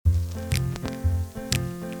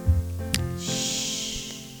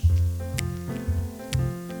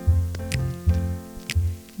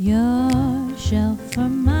Your shelf or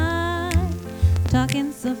mine,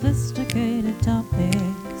 talking sophisticated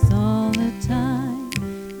topics all the time.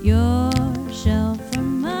 Your shelf or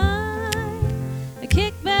mine, a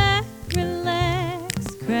kick back,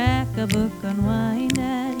 relax, crack a book, unwind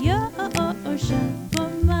at your shelf or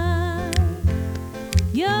mine.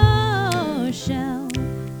 Your shelf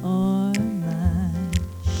or mine.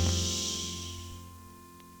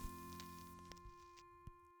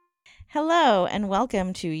 Hello and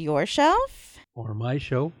welcome to Your Shelf. Or my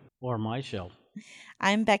show. Or my shelf.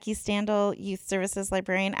 I'm Becky Standel, Youth Services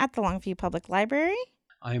Librarian at the Longview Public Library.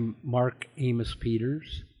 I'm Mark Amos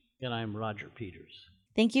Peters. And I'm Roger Peters.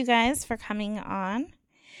 Thank you guys for coming on.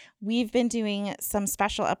 We've been doing some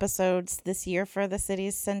special episodes this year for the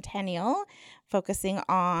city's centennial, focusing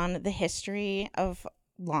on the history of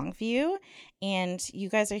Longview. And you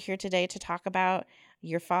guys are here today to talk about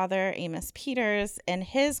your father, Amos Peters, and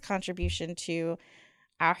his contribution to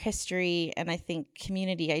our history and I think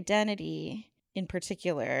community identity, in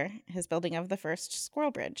particular, his building of the first squirrel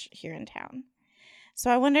bridge here in town. So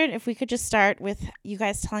I wondered if we could just start with you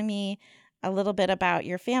guys telling me a little bit about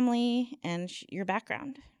your family and your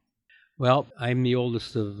background. Well, I'm the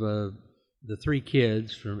oldest of the three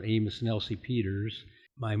kids from Amos and Elsie Peters.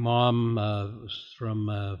 My mom was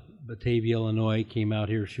from Batavia, Illinois, came out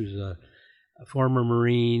here. She was a former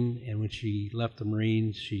Marine, and when she left the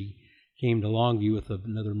Marines, she came to Longview with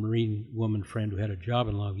another Marine woman friend who had a job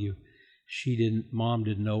in Longview. Mom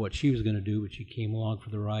didn't know what she was going to do, but she came along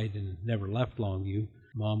for the ride and never left Longview.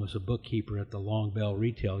 Mom was a bookkeeper at the Long Bell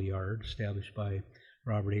Retail Yard, established by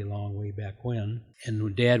Robert A. Long way back when. And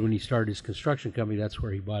when Dad, when he started his construction company, that's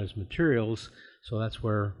where he bought his materials. So that's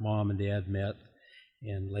where Mom and Dad met.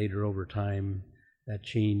 And later over time, that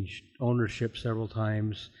changed ownership several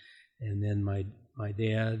times. And then my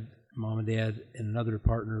dad, Mom and Dad, and another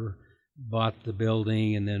partner bought the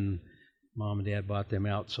building, and then Mom and Dad bought them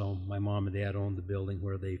out. So my mom and dad owned the building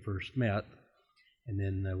where they first met. And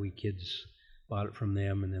then we kids bought it from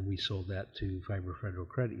them, and then we sold that to Fiber Federal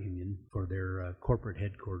Credit Union for their corporate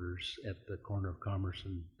headquarters at the corner of Commerce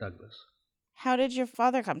and Douglas. How did your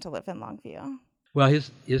father come to live in Longview? Well,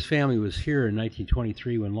 his family was here in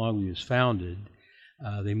 1923 when Longview was founded.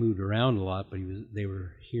 They moved around a lot, but they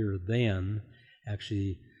were here then.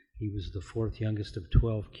 Actually, he was the fourth youngest of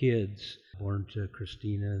 12 kids, born to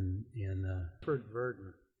Christina and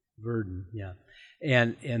Verdon, yeah.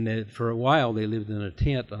 And for a while, they lived in a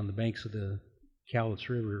tent on the banks of the Cowlitz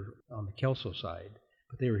River on the Kelso side.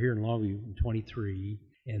 But they were here in Longview in 23,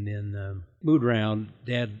 and then moved around.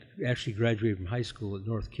 Dad actually graduated from high school at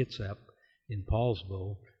North Kitsap in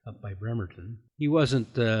Paulsbo, up by Bremerton. He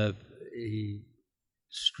wasn't a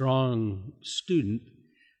strong student.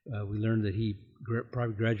 We learned that he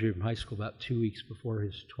probably graduated from high school about 2 weeks before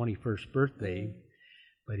his 21st birthday,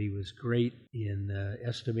 but he was great in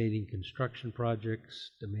estimating construction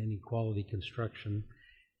projects, demanding quality construction,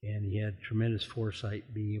 and he had tremendous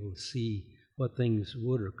foresight being able to see what things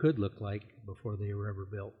would or could look like before they were ever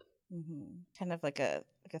built. Mm-hmm. Kind of like a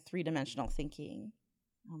three-dimensional thinking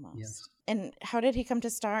almost. Yes. And how did he come to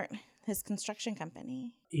start his construction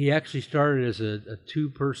company? He actually started as a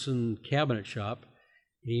two-person cabinet shop,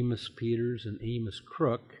 Amos Peters and Amos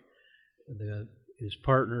Crook. His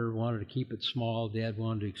partner wanted to keep it small. Dad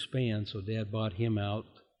wanted to expand, so Dad bought him out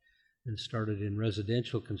and started in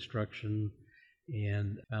residential construction,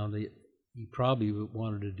 and found that he probably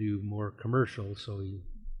wanted to do more commercial, so he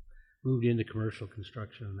moved into commercial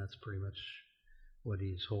construction, and that's pretty much what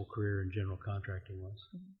his whole career in general contracting was.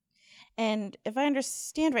 And if I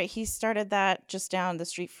understand right, he started that just down the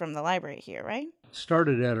street from the library here, right?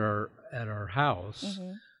 Started at our house,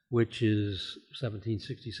 which is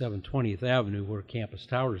 1767 20th Avenue, where Campus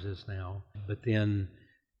Towers is now. But then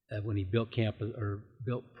when he built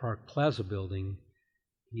Park Plaza building,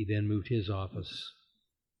 he then moved his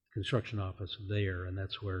construction office there, and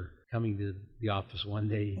that's where, coming to the office one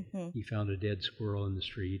day, he found a dead squirrel in the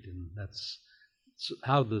street, and that's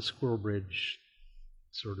how the Squirrel Bridge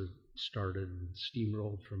sort of started and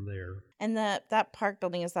steamrolled from there. And that park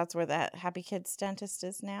building, that's where that Happy Kids dentist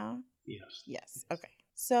is now? Yes. Okay.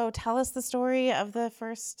 So tell us the story of the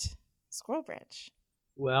first Squirrel Bridge.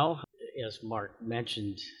 Well, as Mark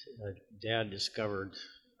mentioned, Dad discovered,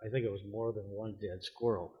 I think it was more than one dead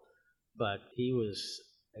squirrel, but he was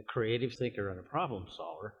a creative thinker and a problem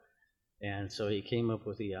solver, and so he came up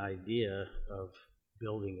with the idea of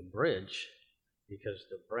building a bridge, because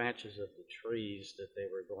the branches of the trees that they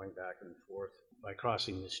were going back and forth by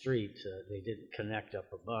crossing the street, they didn't connect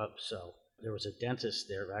up above. So there was a dentist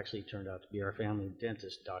there, actually turned out to be our family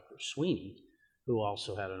dentist, Dr. Sweeney, who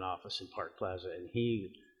also had an office in Park Plaza, and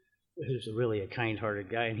he who's really a kind-hearted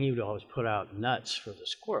guy, and he would always put out nuts for the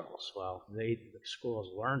squirrels. Well, the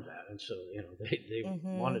squirrels learned that, and so they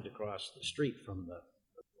wanted to cross the street from the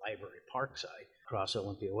library park side, across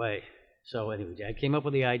Olympia Way. So anyway, Dad came up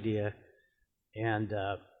with the idea, and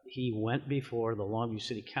he went before the Longview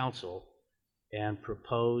City Council and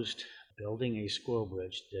proposed building a squirrel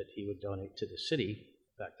bridge that he would donate to the city.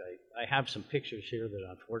 In fact, I have some pictures here that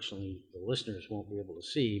unfortunately the listeners won't be able to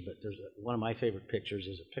see, but one of my favorite pictures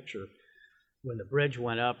is a picture when the bridge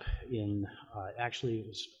went up in, actually it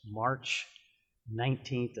was March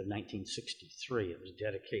 19th of 1963. It was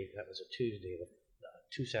dedicated, that was a Tuesday.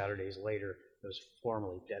 2 Saturdays later, it was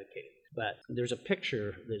formally dedicated. But there's a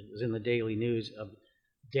picture that was in the Daily News of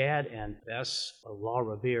Dad and Bess Law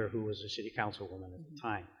Revere, who was a city councilwoman at the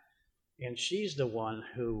time. And she's the one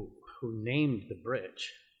who named the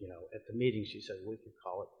bridge. At the meeting, she said we could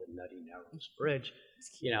call it the Nutty Narrows Bridge,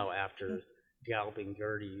 after Galloping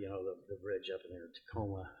Gertie, the bridge up in there in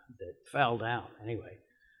Tacoma that fell down. Anyway,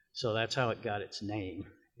 so that's how it got its name.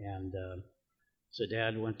 And so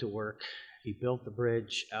Dad went to work. He built the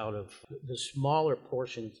bridge out of the smaller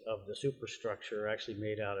portions of the superstructure, actually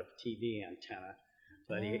made out of TV antenna,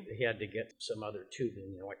 but he had to get some other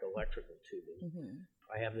tubing, like electrical tubing.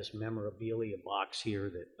 I have this memorabilia box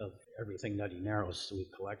here of everything Nutty Narrows that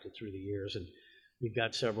we've collected through the years, and we've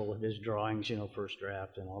got several of his drawings, first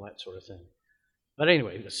draft and all that sort of thing. But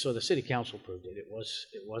anyway, so the city council approved it. It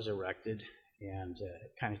was erected, and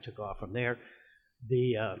it kind of took off from there.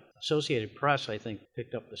 The Associated Press, I think,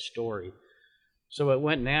 picked up the story. So it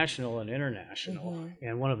went national and international.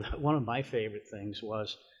 And one of my favorite things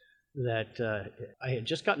was that I had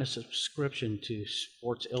just gotten a subscription to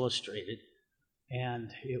Sports Illustrated,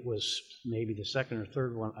 and it was maybe the second or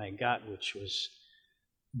third one I got, which was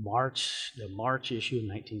the March issue in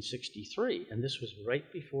 1963. And this was right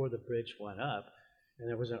before the bridge went up. And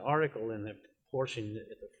there was an article in the portion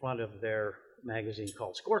at the front of their magazine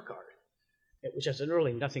called Scorecard, which has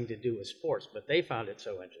really nothing to do with sports, but they found it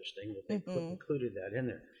so interesting that they included that in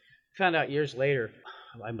there. Found out years later,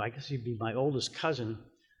 I guess he'd be my oldest cousin,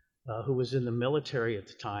 who was in the military at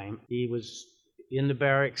the time. He was in the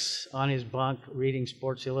barracks on his bunk reading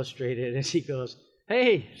Sports Illustrated, and he goes,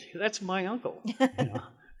 "Hey, that's my uncle."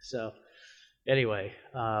 So anyway,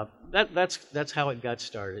 that's how it got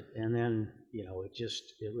started, and then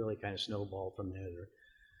it really kind of snowballed from there.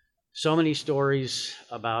 So many stories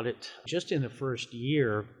about it. Just in the first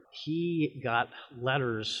year, he got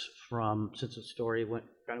letters from, since the story went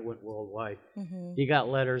worldwide, he got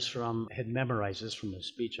letters had memorized this from the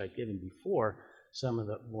speech I'd given before, some of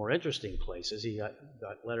the more interesting places. He got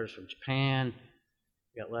letters from Japan,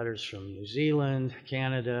 got letters from New Zealand,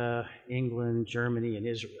 Canada, England, Germany, and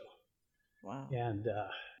Israel. Wow. And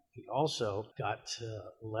he also got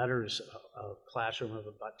letters, a classroom of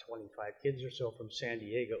about 25 kids or so from San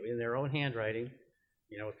Diego in their own handwriting,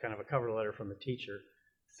 with kind of a cover letter from the teacher,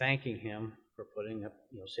 thanking him for putting up,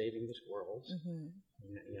 saving the squirrels. And,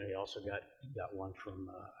 he also got one from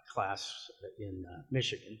a class in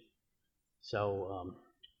Michigan. So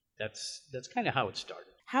that's kind of how it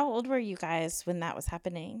started. How old were you guys when that was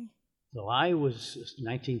happening? So I was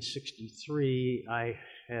 1963. I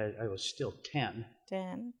was still 10.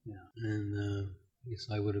 10. Yeah. And I guess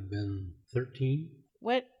I would have been 13.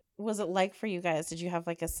 What was it like for you guys? Did you have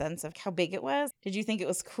like a sense of how big it was? Did you think it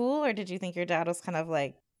was cool, or did you think your dad was kind of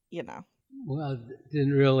like, Well, it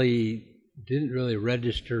didn't really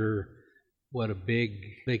register what a big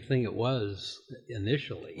thing it was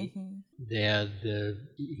initially. Dad,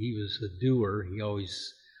 he was a doer. He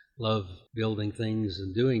always loved building things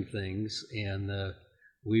and doing things, and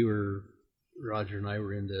Roger and I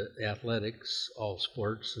were into athletics, all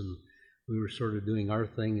sports, and we were sort of doing our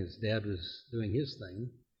thing as Dad was doing his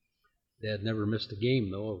thing. Dad never missed a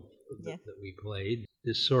game, though, that we played.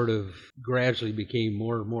 This sort of gradually became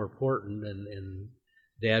more and more important, and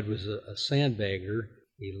Dad was a sandbagger.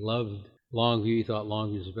 He loved Longview. He thought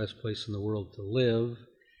Longview was the best place in the world to live,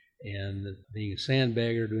 and being a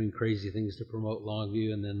sandbagger, doing crazy things to promote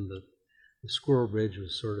Longview, and then the Squirrel Bridge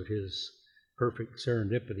was sort of his perfect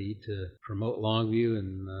serendipity to promote Longview,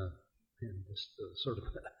 and just sort of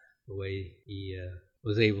the way he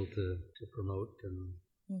was able to promote and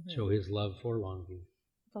show his love for Longview.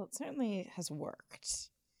 Well, it certainly has worked.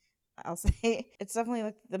 I'll say it's definitely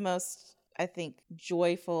like the most, I think,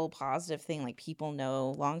 joyful, positive thing like people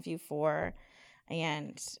know Longview for.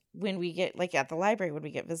 And when we get, like at the library, when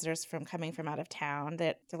we get visitors coming from out of town,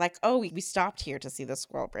 that they're like, oh, we stopped here to see the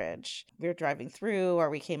Squirrel Bridge. We were driving through, or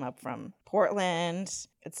we came up from Portland.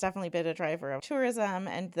 It's definitely been a driver of tourism.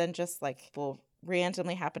 And then just like people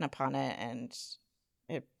randomly happen upon it and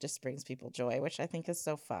It just brings people joy, which I think is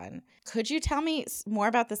so fun. Could you tell me more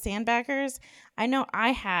about the Sandbaggers? I know I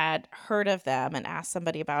had heard of them and asked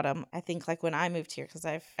somebody about them. I think like when I moved here, because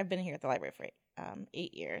I've been here at the library for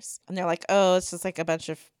 8 years, and they're like, oh, it's just like a bunch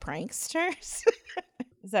of pranksters.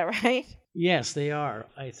 Is that right? Yes, they are.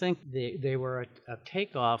 I think they were a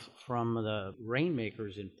takeoff from the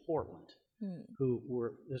Rainmakers in Portland, who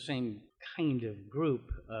were the same kind of group.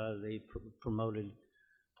 They promoted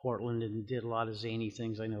Portland and did a lot of zany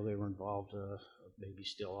things. I know they were involved, maybe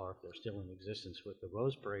still are, if they're still in existence, with the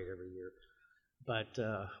Rose Parade every year. But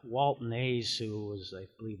Walton Hayes, who was, I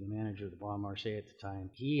believe, the manager of the Bon Marché at the time,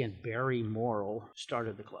 he and Barry Morrill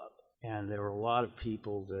started the club. And there were a lot of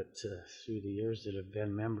people that, through the years, that have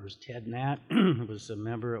been members. Ted Nat was a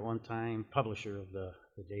member at one time, publisher of the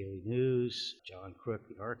Daily News, John Crook,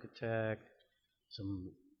 the architect,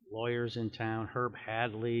 some lawyers in town, Herb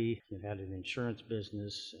Hadley, who had an insurance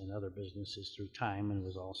business and other businesses through time and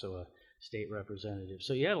was also a state representative.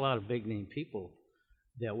 So you had a lot of big-name people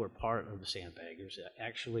that were part of the Sandbaggers.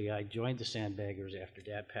 Actually, I joined the Sandbaggers after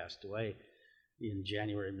Dad passed away in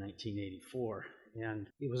January of 1984. And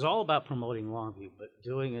it was all about promoting Longview, but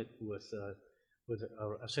doing it with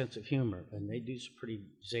a sense of humor. And they do some pretty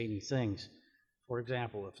zany things. For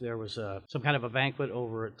example, if there was some kind of a banquet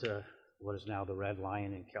over at what is now the Red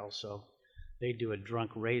Lion in Kelso, they'd do a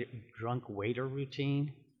drunk waiter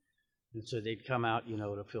routine. And so they'd come out,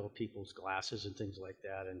 to fill people's glasses and things like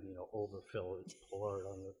that, and, overfill it, pour it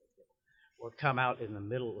on the, or come out in the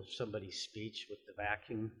middle of somebody's speech with the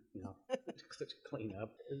vacuum, to clean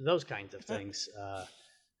up, those kinds of things.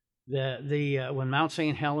 When Mount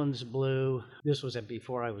St. Helens blew, this was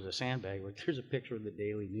before I was a sandbagger. There's a picture of the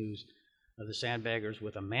Daily News of the Sandbaggers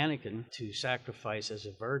with a mannequin to sacrifice as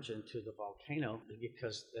a virgin to the volcano,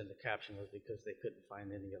 because then the caption was because they couldn't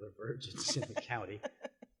find any other virgins in the county.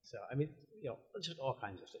 So, just all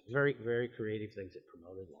kinds of things. Very, very creative things that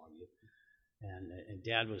promoted Longview. And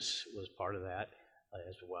Dad was part of that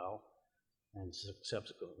as well. And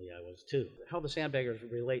subsequently I was too. How the Sandbaggers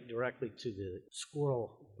relate directly to the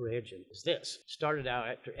Squirrel Bridge is this. Started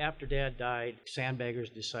out after Dad died,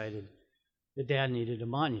 Sandbaggers decided that Dad needed a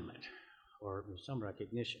monument or some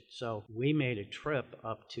recognition. So we made a trip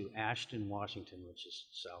up to Ashton, Washington, which is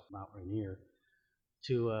south Mount Rainier,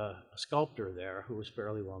 to a sculptor there who was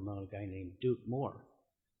fairly well known, a guy named Duke Moore.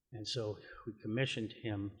 And so we commissioned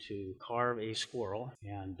him to carve a squirrel,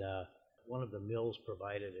 and one of the mills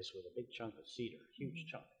provided us with a big chunk of cedar, huge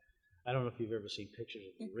chunk. I don't know if you've ever seen pictures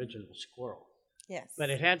of the original squirrel. Yes. But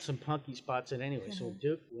it had some punky spots in it anyway. So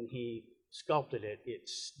Duke, when he sculpted it,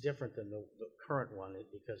 it's different than the current one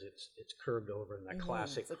because it's curved over in the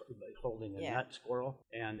classic holding a nut squirrel.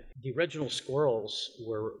 And the original squirrels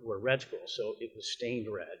were red squirrels, so it was stained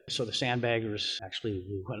red. So the Sandbaggers, actually,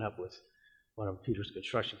 we went up with one of Peter's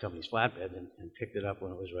construction company's flatbed and picked it up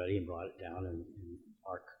when it was ready and brought it down, and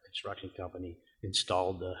our construction company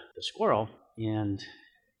installed the squirrel, and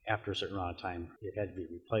after a certain amount of time it had to be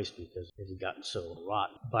replaced because it had gotten so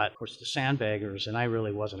rotten. But of course the Sandbaggers, and I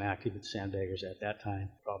really wasn't active with Sandbaggers at that time,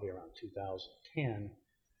 probably around 2010,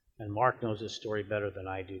 and Mark knows this story better than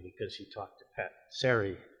I do because he talked to Pat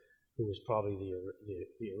Seri, who was probably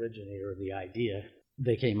the originator of the idea.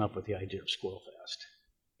 They came up with the idea of Squirrel Fest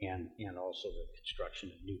and also the construction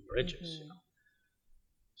of new bridges.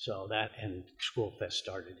 So that, and Squirrel Fest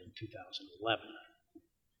started in 2011.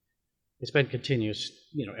 It's been continuous,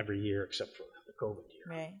 every year except for the COVID year.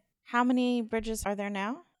 Right. How many bridges are there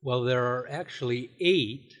now? Well, there are actually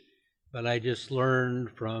 8, but I just learned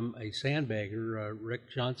from a sandbagger,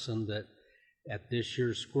 Rick Johnson, that at this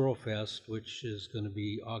year's Squirrel Fest, which is going to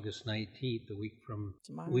be August 19th, a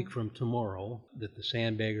week from tomorrow, that the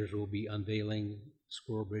Sandbaggers will be unveiling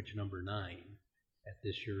Squirrel Bridge number 9 at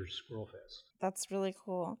this year's Squirrel Fest. That's really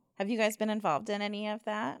cool. Have you guys been involved in any of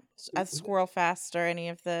that? A Squirrel Fest or any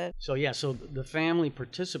of the... So the family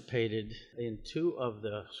participated in 2 of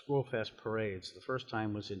the Squirrel Fest parades. The first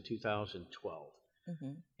time was in 2012.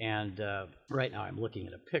 And right now I'm looking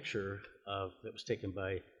at a picture that was taken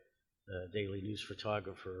by the Daily News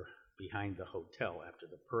photographer behind the hotel after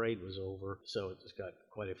the parade was over. So it's got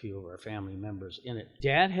quite a few of our family members in it.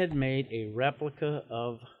 Dad had made a replica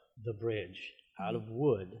of the bridge out of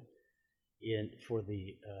wood for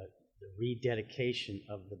the rededication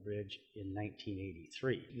of the bridge in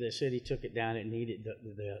 1983. The city took it down. It needed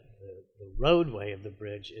the roadway of the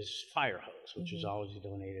bridge is fire hose, which was always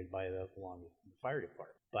donated by the fire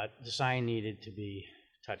department. But the sign needed to be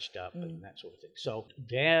touched up and that sort of thing. So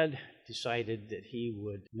Dad decided that he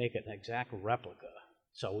would make an exact replica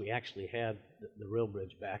So we actually had the real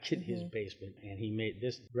bridge back in his basement, and he made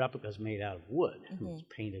this replica's made out of wood. It's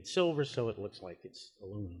painted silver, so it looks like it's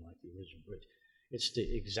aluminum, like the original bridge. It's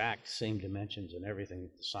the exact same dimensions and everything.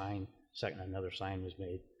 The sign, another sign was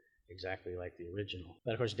made exactly like the original.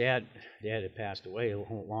 But of course, Dad had passed away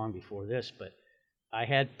long before this, but I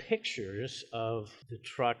had pictures of the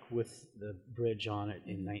truck with the bridge on it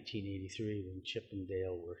in 1983 when Chip and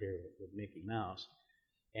Dale were here with Mickey Mouse.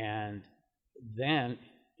 And then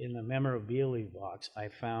in the memorabilia box, I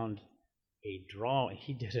found a drawing.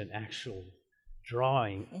 He did an actual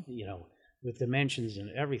drawing, with dimensions and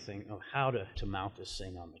everything of how to mount this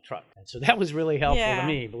thing on the truck. And so that was really helpful to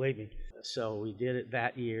me, believe me. So we did it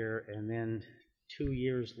that year, and then 2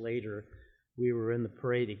 years later, we were in the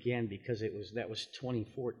parade again because that was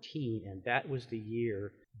 2014, and that was the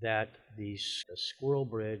year that the Squirrel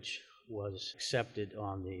Bridge was accepted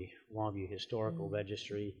on the Longview Historical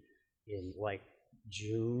Registry in like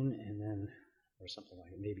June, and then, or something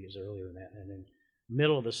like it, maybe it was earlier than that, and then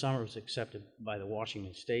middle of the summer it was accepted by the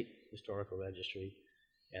Washington State Historical Registry,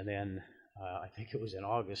 and then I think it was in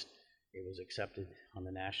August it was accepted on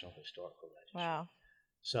the National Historical Registry. Wow.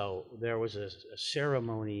 So there was a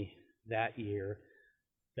ceremony that year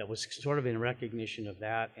that was sort of in recognition of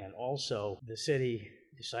that, and also the city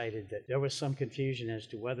decided that there was some confusion as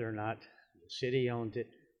to whether or not the city owned it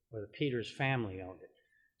or the Peters family owned it.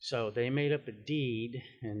 So they made up a deed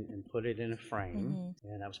and put it in a frame,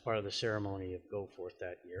 and that was part of the ceremony of Go Forth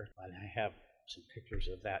that year. And I have some pictures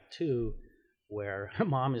of that too, where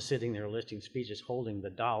Mom is sitting there listing speeches holding the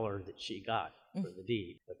 $1 that she got for the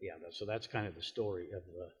deed. But yeah, so that's kind of the story of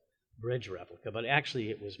the bridge replica. But actually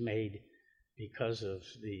it was made because of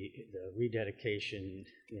the rededication,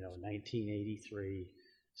 1983,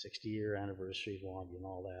 60-year anniversary of Longview and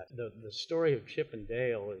all that. The story of Chip and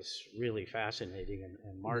Dale is really fascinating,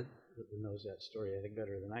 and Mark knows that story, I think,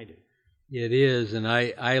 better than I do. It is, and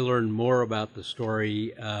I learned more about the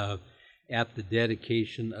story at the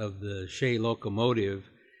dedication of the Shea locomotive.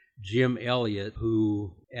 Jim Elliott,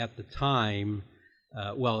 who at the time,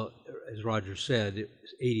 as Roger said,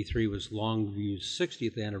 83 was Longview's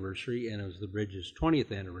 60th anniversary, and it was the bridge's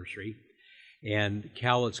 20th anniversary. And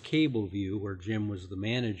Cowlitz Cableview, where Jim was the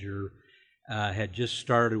manager, had just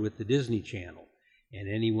started with the Disney Channel. And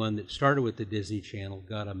anyone that started with the Disney Channel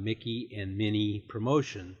got a Mickey and Minnie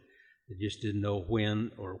promotion. They just didn't know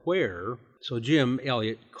when or where. So Jim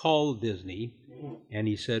Elliott called Disney, and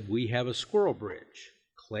he said, "We have a squirrel bridge."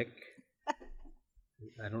 Click.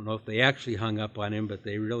 I don't know if they actually hung up on him, but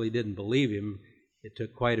they really didn't believe him. It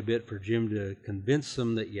took quite a bit for Jim to convince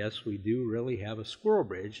them that, yes, we do really have a squirrel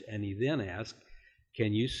bridge. And he then asked,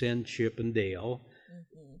 "Can you send Chip and Dale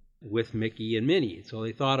with Mickey and Minnie?" So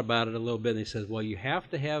they thought about it a little bit, and they said, "Well, you have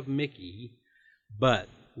to have Mickey, but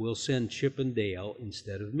we'll send Chip and Dale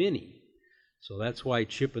instead of Minnie." So that's why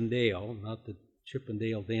Chip and Dale, not the Chip and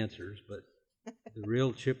Dale dancers, but the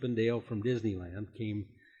real Chip and Dale from Disneyland came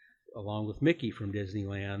along with Mickey from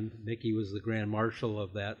Disneyland. Mickey was the Grand Marshal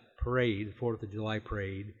of that parade, 4th of July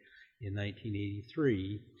parade in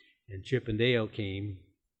 1983, and Chip and Dale came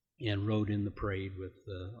and rode in the parade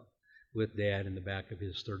with Dad in the back of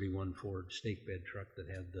his 31 Ford stake bed truck that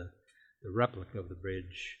had the replica of the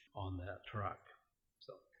bridge on that truck.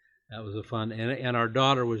 So that was a fun, and our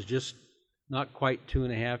daughter was just not quite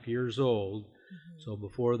 2.5 years old. So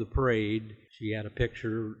before the parade, she had a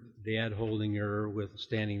picture, Dad holding her with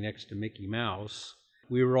standing next to Mickey Mouse.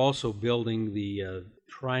 We were also building the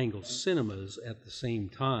Triangle Cinemas at the same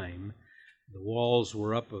time. The walls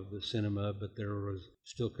were up of the cinema, but there was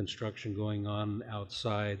still construction going on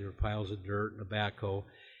outside. There were piles of dirt and a backhoe.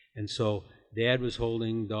 And so Dad was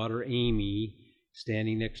holding daughter Amy,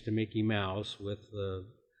 standing next to Mickey Mouse with the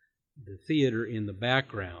theater in the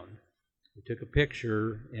background. We took a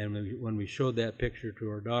picture, and when we showed that picture to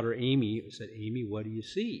our daughter Amy, we said, "Amy, what do you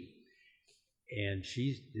see?" And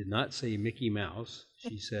she did not say Mickey Mouse.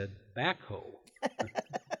 She said backhoe.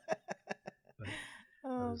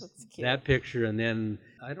 That's cute. That picture, and then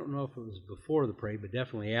I don't know if it was before the parade, but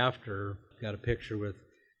definitely after, got a picture with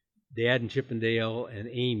Dad and Chip and Dale and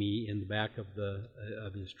Amy in the back of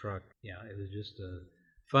his truck. Yeah, it was just a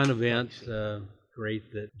fun event.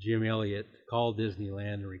 Great that Jim Elliott called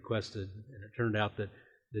Disneyland and requested, and it turned out that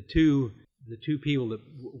the two people that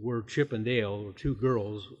were Chip and Dale were two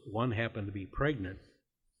girls. One happened to be pregnant.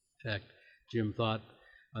 In fact, Jim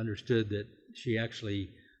understood that she actually,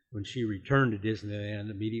 when she returned to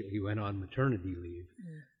Disneyland, immediately went on maternity leave.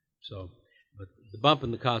 So, but the bump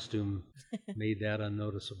in the costume made that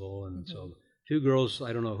unnoticeable, and so two girls.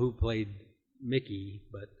 I don't know who played Mickey,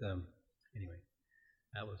 but anyway,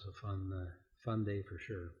 that was a fun day for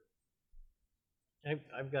sure.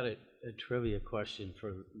 I've got a trivia question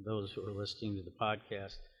for those who are listening to the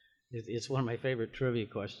podcast. It's one of my favorite trivia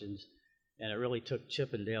questions, and it really took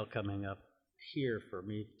Chip and Dale coming up here for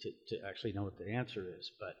me to actually know what the answer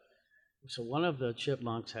is. But so one of the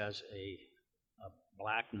chipmunks has a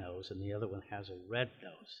black nose, and the other one has a red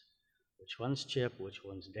nose. Which one's Chip? Which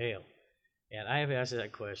one's Dale? And I have asked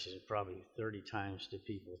that question probably 30 times to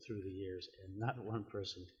people through the years, and not one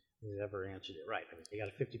person has ever answered it right. I mean, they got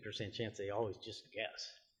a 50% chance. They always just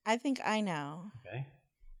guess. I think I know. Okay.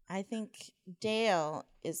 I think Dale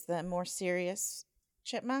is the more serious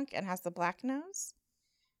chipmunk and has the black nose.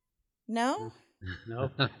 No?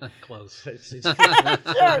 No. Close. It's Sure, so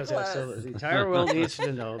close. the entire world needs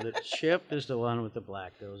to know that Chip is the one with the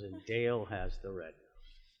black nose and Dale has the red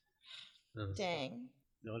nose. Dang.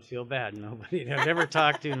 Don't feel bad. Nobody I've ever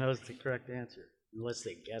talked to knows the correct answer, unless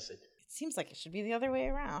they guess it. It seems like it should be the other way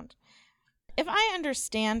around. If I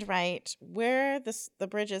understand right, where the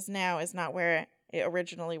bridge is now is not where it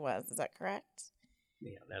originally was. Is that correct?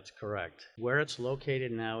 Yeah, that's correct. Where it's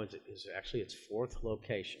located now is actually its fourth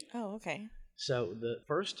location. Oh, okay. So the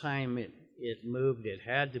first time it moved, it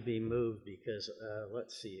had to be moved because,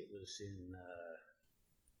 let's see, it was in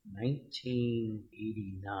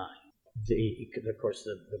 1989. Of course,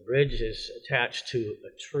 the bridge is attached to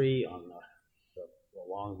a tree on the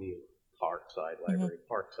Longview Park side, Library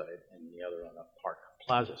Park side, and the other on the Park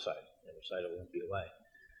Plaza side, the other side of Olympia Way.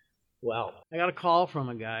 Well, I got a call from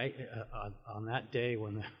a guy on that day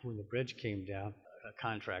when the bridge came down, a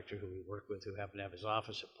contractor who we worked with who happened to have his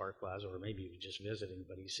office at Park Plaza, or maybe he was just visiting,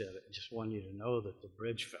 but he said, I just want you to know that the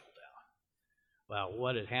bridge fell down. Well,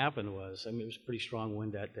 what had happened was, it was a pretty strong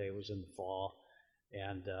wind that day. It was in the fall,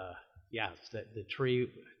 and the tree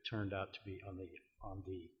turned out to be on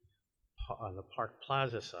the Park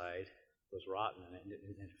Plaza side was rotten, and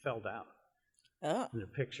it fell down. Oh. And there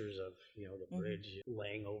are pictures of the bridge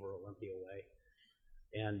laying over Olympia Way,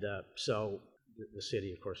 and so the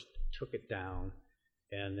city, of course, took it down,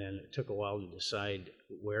 and then it took a while to decide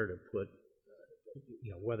where to put,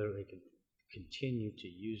 whether they could continue to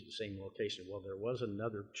use the same location. Well, there was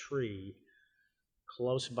another tree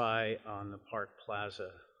close by on the Park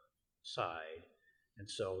Plaza side, and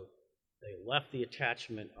so they left the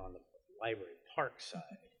attachment on the Library Park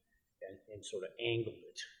side and sort of angled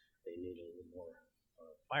it. They needed a little more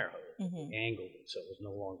fire hose. They angled it so it was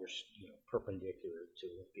no longer perpendicular to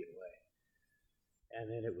Olympia Way. And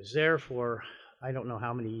then it was there for I don't know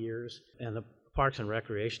how many years, and the Parks and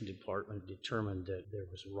Recreation Department determined that there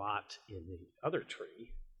was rot in the other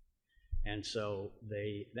tree, and so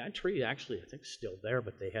that tree actually I think is still there,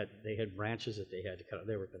 but they had branches that they had to cut.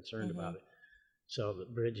 They were concerned about it, so the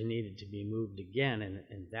bridge needed to be moved again,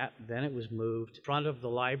 and then it was moved in front of the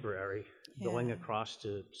library, going across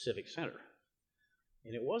to Civic Center.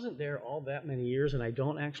 And it wasn't there all that many years, and I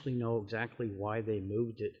don't actually know exactly why they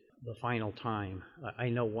moved it the final time. I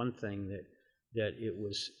know one thing, that it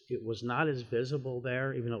was not as visible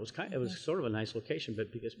there, even though it was sort of a nice location, but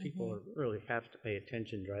because people really have to pay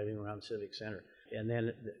attention driving around Civic Center. And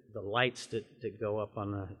then the lights that go up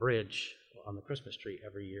on the bridge on the Christmas tree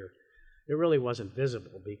every year, it really wasn't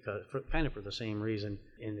visible because for the same reason.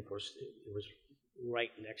 And of course, it was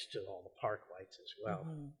right next to all the park lights as well.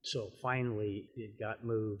 So finally, it got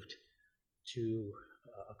moved to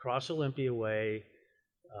across Olympia Way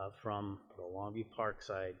from the Longview Park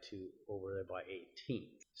side to over there by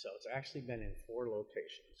 18th. So it's actually been in 4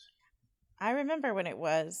 locations. I remember when it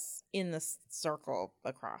was in the circle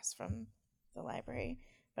across from the library,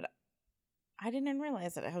 but I didn't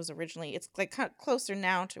realize that it was originally. It's like kind of closer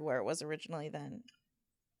now to where it was originally then.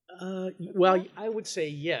 Well, I would say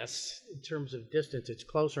yes. In terms of distance, it's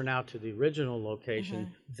closer now to the original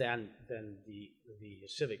location than the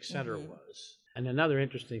Civic Center was. And another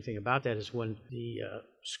interesting thing about that is when the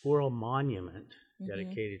squirrel monument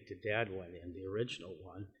dedicated to Dad went in, the original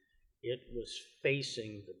one, it was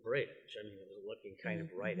facing the bridge. I mean, it was looking kind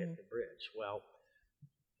of right at the bridge. Well,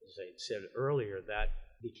 as I said earlier, that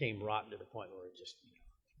became rotten to the point where it just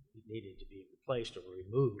it needed to be replaced or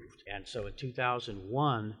removed. And so in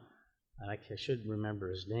 2001, I should remember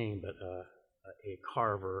his name, but a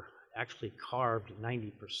carver actually carved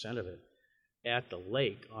 90% of it at the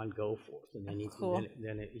lake on Goforth, and then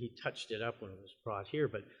he touched it up when it was brought here.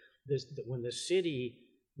 But when the city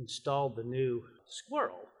installed the new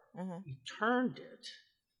squirrel, he turned it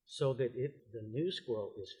so that the new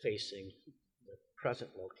squirrel is facing the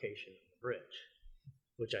present location of the bridge,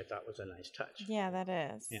 which I thought was a nice touch. Yeah, that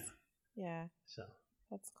is. Yeah. So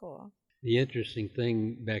That's cool. The interesting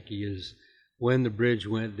thing, Becky, is when the bridge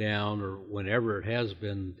went down, or whenever it has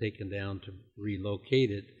been taken down to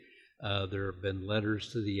relocate it, There have been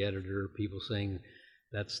letters to the editor, people saying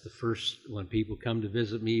that's the first, when people come to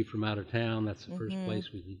visit me from out of town, that's the first place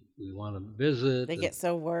we want to visit. They get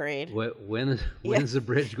so worried. When's the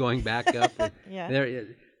bridge going back up? Yeah.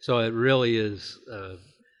 So it really is a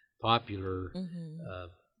popular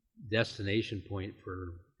destination point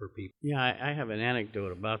for people. Yeah, I have an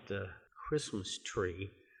anecdote about the Christmas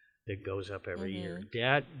tree that goes up every year.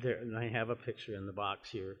 Dad, and I have a picture in the box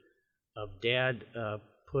here of Dad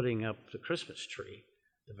putting up the Christmas tree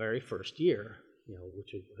the very first year,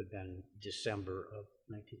 which had been December of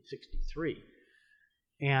 1963.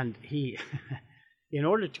 And he, in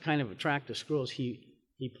order to kind of attract the squirrels, he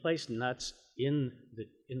placed nuts in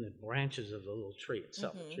the branches of the little tree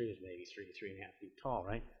itself. The tree is maybe 3.5 feet tall,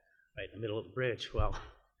 right in the middle of the bridge. Well,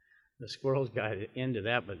 the squirrels got into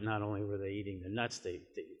that, but not only were they eating the nuts, they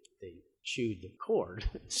chewed the cord,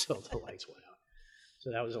 so the lights went out.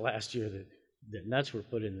 So that was the last year that the nuts were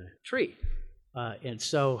put in the tree. And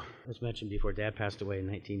so, as mentioned before, Dad passed away in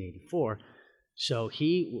 1984. So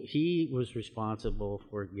he was responsible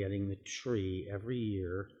for getting the tree every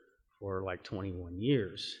year for like 21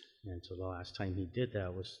 years. And so the last time he did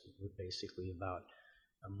that was basically about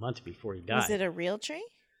a month before he died. Was it a real tree?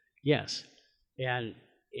 Yes. And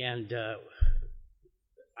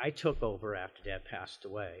I took over after Dad passed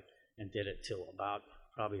away and did it till about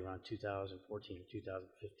probably around 2014 or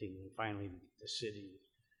 2015, and finally the city.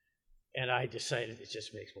 And I decided it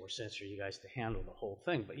just makes more sense for you guys to handle the whole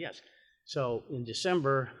thing. But yes, so in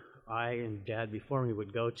December, I and Dad before me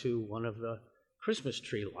would go to one of the Christmas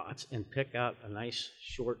tree lots and pick out a nice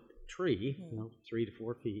short tree, 3 to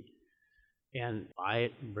 4 feet, and buy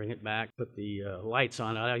it and bring it back, put the lights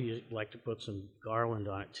on it. I usually like to put some garland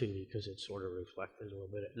on it too, because it sort of reflected a little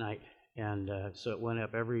bit at night. And so it went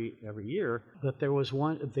up every year. But there was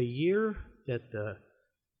the year that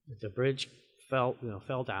the bridge fell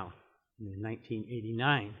down in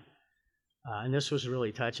 1989, and this was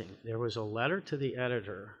really touching. There was a letter to the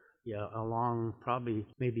editor, along probably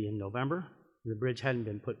maybe in November. The bridge hadn't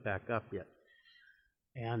been put back up yet.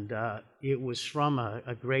 And it was from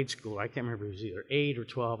a grade school. I can't remember, it was either 8 or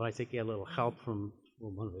 12. I think he had a little help from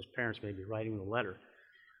one of his parents maybe writing the letter.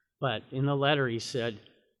 But in the letter he said,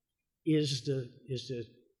 is the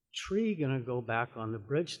tree going to go back on the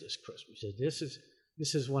bridge this Christmas? He said,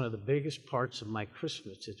 this is one of the biggest parts of my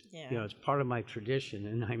Christmas. It's, it's part of my tradition,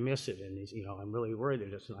 and I miss it. And he's, I'm really worried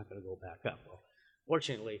that it's not going to go back up. Well,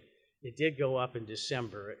 fortunately, it did go up in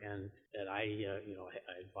December, and I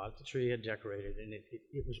bought the tree, had decorated, and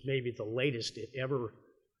it was maybe the latest it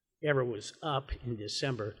ever was up in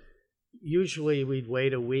December. Usually we'd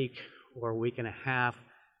wait a week or a week and a half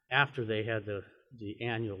after they had the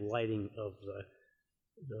annual lighting of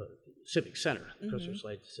the Civic Center, the Christmas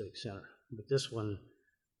light at the Civic Center. But this one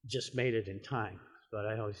just made it in time. But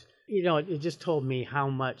I always, it just told me how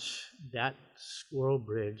much that squirrel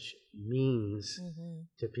bridge means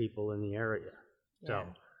to people in the area. Yeah.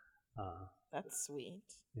 So that's sweet.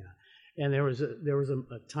 Yeah, and there was a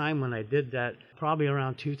time when I did that, probably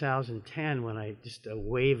around 2010, when a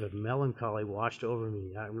wave of melancholy washed over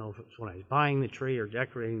me. I don't know if it was when I was buying the tree or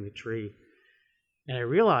decorating the tree, and I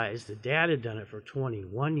realized that Dad had done it for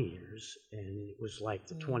 21 years, and it was like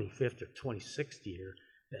the 25th or 26th year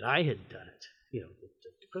that I had done it. The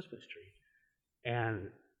Christmas tree. And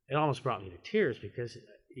it almost brought me to tears because,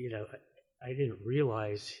 I didn't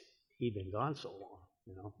realize he'd been gone so long,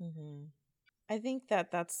 I think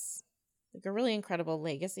that's like a really incredible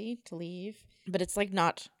legacy to leave, but it's like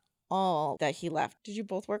not all that he left. Did you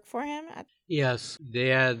both work for him? Yes,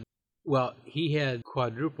 Dad, he had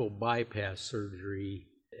quadruple bypass surgery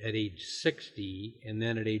at age 60, and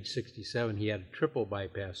then at age 67 he had triple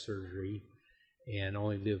bypass surgery and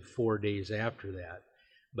only lived 4 days after that.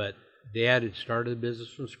 But Dad had started the business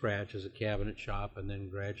from scratch as a cabinet shop and then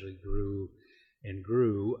gradually grew and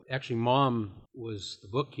grew. Actually, Mom was the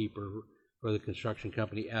bookkeeper for the construction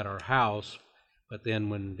company at our house, but then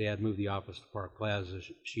when Dad moved the office to Park Plaza,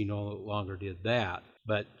 she no longer did that.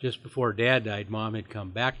 But just before Dad died, Mom had come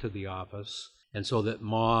back to the office, and so that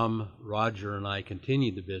Mom, Roger, and I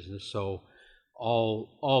continued the business. So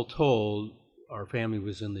all told, our family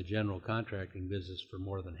was in the general contracting business for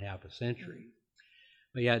more than half a century.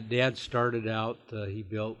 But yeah, Dad started out, he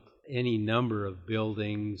built any number of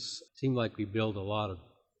buildings. It seemed like we built a lot of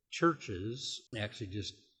churches. Actually,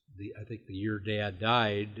 I think the year Dad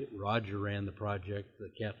died, Roger ran the project.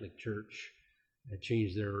 The Catholic Church had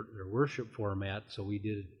changed their worship format, so we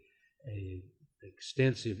did an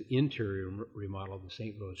extensive interior remodel of the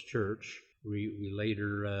St. Rose Church. We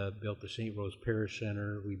later built the St. Rose Parish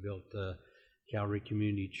Center. We built Calvary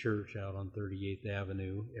Community Church out on 38th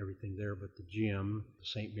Avenue, everything there but the gym,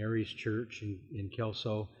 St. Mary's Church in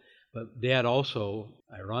Kelso. But Dad also,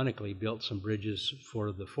 ironically, built some bridges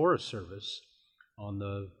for the Forest Service on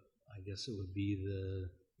the, I guess it would be the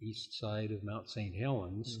east side of Mount St.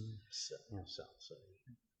 Helens. South side.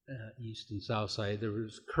 East and south side. There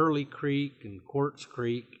was Curly Creek and Quartz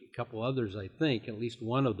Creek, a couple others, I think. At least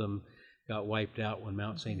one of them got wiped out when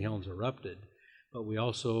Mount St. Helens erupted. But we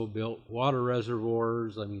also built water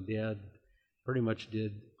reservoirs. I mean, Dad pretty much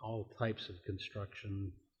did all types of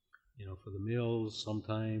construction, for the mills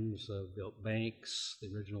sometimes, built banks, the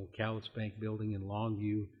original Cowlitz Bank building in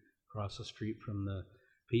Longview across the street from the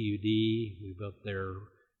PUD. We built their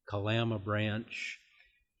Kalama branch.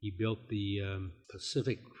 He built the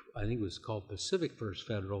Pacific, I think it was called Pacific First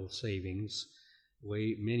Federal Savings,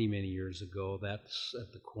 many, many years ago. That's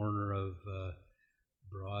at the corner of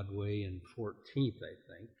Broadway and 14th, I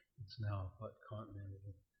think. It's now,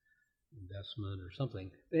 Continental Investment or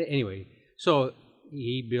something. Anyway, so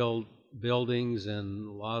he built buildings and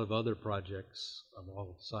a lot of other projects of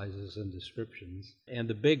all sizes and descriptions. And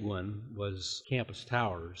the big one was Campus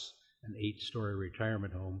Towers, an 8-story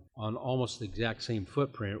retirement home on almost the exact same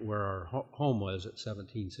footprint where our home was at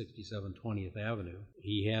 1767 20th Avenue.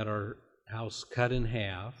 He had our house cut in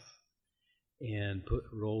half and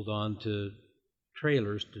rolled onto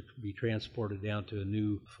trailers to be transported down to a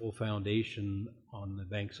new full foundation on the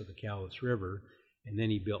banks of the Cowlitz River, and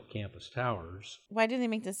then he built Campus Towers. Why did they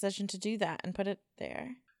make the decision to do that and put it there?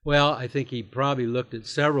 Well, I think he probably looked at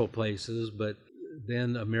several places, but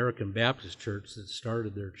then American Baptist Church that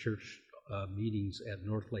started their church meetings at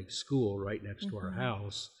North Lake School right next to our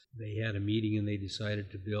house, they had a meeting and they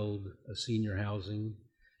decided to build a senior housing,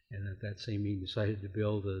 and at that same meeting decided to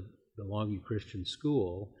build the Longview Christian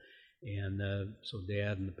School. And so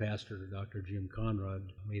Dad and the pastor, Dr. Jim Conrad,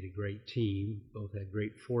 made a great team. Both had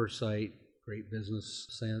great foresight, great business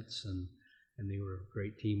sense, and they were a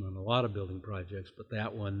great team on a lot of building projects. But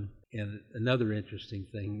that one, and another interesting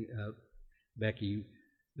thing, Becky,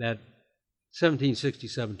 that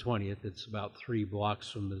 1767 20th, it's about 3 blocks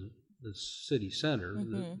from the city center,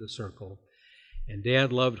 the circle. And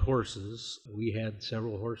Dad loved horses. We had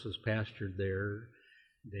several horses pastured there.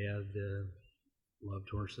 Dad loved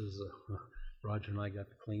horses. Roger and I got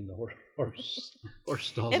to clean the horse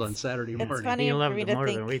stalls on Saturday morning. It's funny He for loved me it to more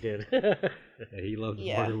think than we did. He loved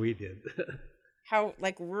it more than we did. how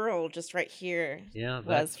rural just right here Yeah,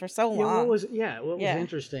 was for so long. What was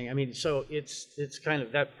interesting? I mean, so it's kind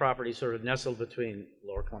of that property sort of nestled between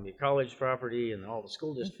Lower Columbia College property and all the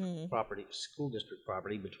school district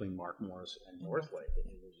property between Mark Morris and North Lake,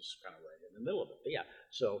 and we were just kind of right in the middle of it. But yeah,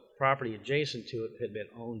 so property adjacent to it had been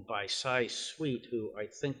owned by Cy Sweet, who I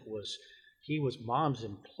think was Mom's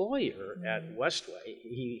employer at Westway.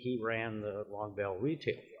 He ran the Long Bell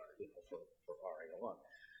retail yard, for RA1.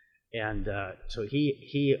 And so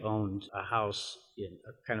he owned a house in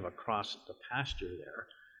kind of across the pasture there,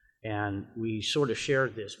 and we sort of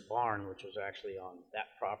shared this barn, which was actually on that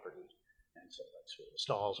property, and so that's where the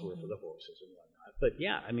stalls were for the horses and whatnot. But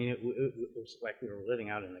yeah, I mean, it was like we were living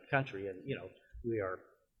out in the country, and we are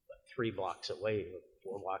 3 blocks away,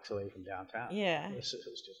 or 4 blocks away from downtown. Yeah, it was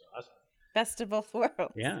just awesome. Best of both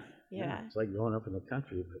worlds. Yeah. Yeah. It's like growing up in the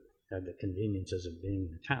country, but had the conveniences of being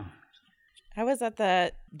in the town. I was at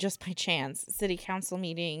the, just by chance, city council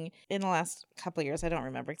meeting in the last couple of years. I don't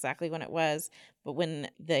remember exactly when it was, but when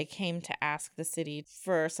they came to ask the city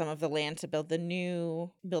for some of the land to build the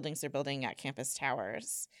new buildings they're building at Campus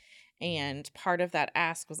Towers. And part of that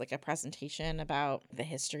ask was like a presentation about the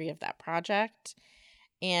history of that project.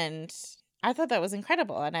 And I thought that was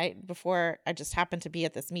incredible. And before I just happened to be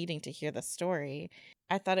at this meeting to hear the story,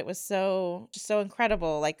 I thought it was so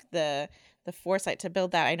incredible, like the foresight to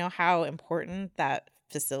build that. I know how important that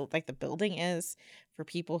facility, like the building, is for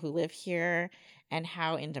people who live here, and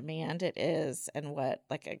how in demand it is, and what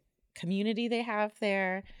like a community they have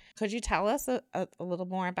there. Could you tell us a little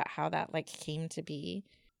more about how that came to be?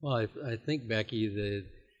 Well, I think, Becky, that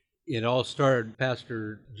it all started,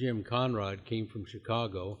 Pastor Jim Conrad came from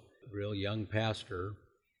Chicago, a real young pastor,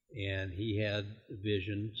 and he had a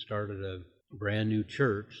vision, started a brand new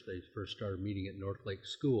church. They first started meeting at North Lake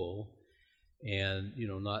School, and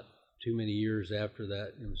not too many years after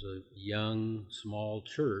that, it was a young, small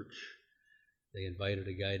church. They invited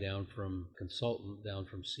a guy consultant down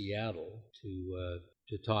from Seattle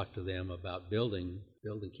to talk to them about building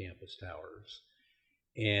Campus Towers.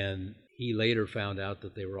 And he later found out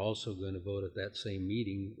that they were also going to vote at that same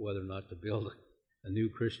meeting whether or not to build a new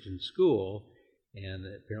Christian school. And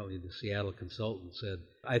apparently the Seattle consultant said,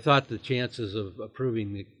 I thought the chances of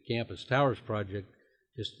approving the Campus Towers project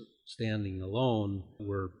just standing alone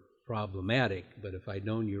were problematic. But if I'd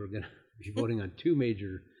known you were going to be voting on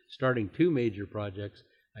starting two major projects,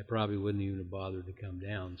 I probably wouldn't even have bothered to come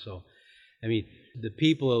down. So, I mean, the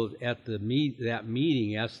people at that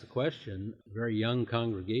meeting asked the question, a very young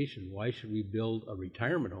congregation, why should we build a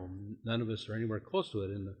retirement home? None of us are anywhere close to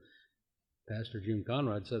it. And Pastor Jim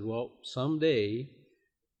Conrad said, well, someday,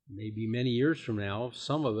 maybe many years from now,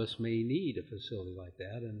 some of us may need a facility like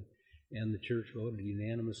that. And the church voted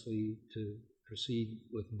unanimously to proceed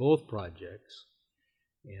with both projects.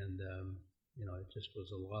 And, it just was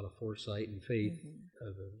a lot of foresight and faith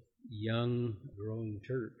of a young, growing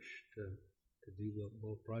church to do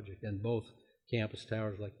both projects. And both campus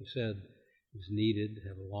towers, like you said, was needed,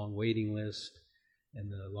 have a long waiting list.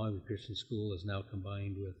 And the Longview Christian School is now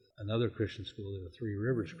combined with another Christian school, the Three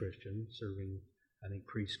Rivers Christian, serving, I think,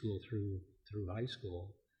 preschool through high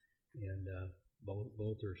school. And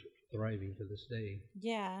both are thriving to this day.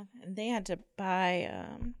 Yeah, and they had to buy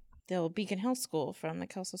the old Beacon Hill School from the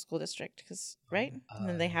Kelso School District, right? And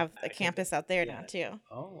then they have a campus out there now, too.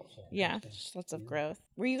 Oh. Yeah, just lots of growth.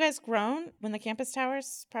 Were you guys grown when the Campus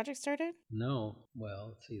Towers project started? No.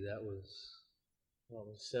 Well, let's see, that was... Well,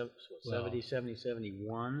 it was 70, 70,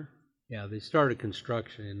 71. Yeah, they started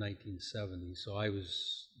construction in 1970, so I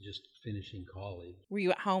was just finishing college. Were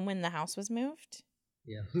you at home when the house was moved?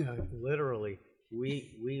 Yeah. Literally.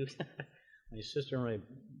 We my sister and my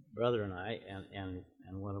brother and I and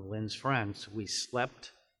one of Lynn's friends, we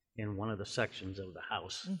slept in one of the sections of the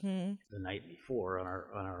house the night before, and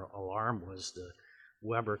our alarm was the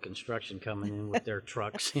Weber Construction coming in with their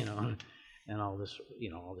trucks, and all this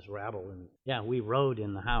rabble. And yeah, we rode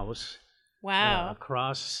in the house. Wow.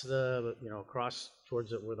 Across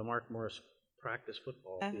towards where the Mark Morris practice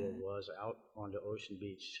football field was, out onto Ocean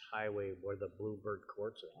Beach Highway where the Bluebird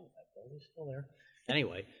Courts are. Are they still there?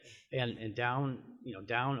 Anyway, and down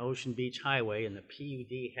Ocean Beach Highway, and the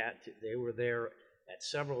PUD they were there at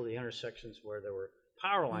several of the intersections where there were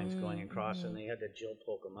power lines going across, and they had to jill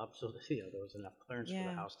poke them up so that there was enough clearance for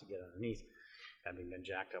the house to get underneath, having been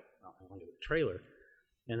jacked up onto the trailer.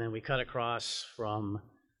 And then we cut across from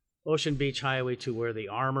Ocean Beach Highway to where the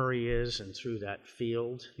Armory is, and through that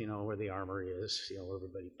field, where the Armory is, where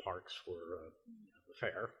everybody parks for the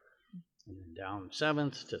fair. And then down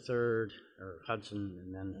 7th to 3rd, or Hudson,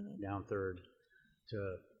 and then down 3rd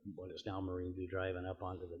to what is now Marine View Drive and up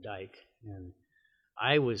onto the dike. And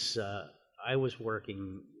I was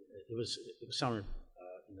working. It was summer.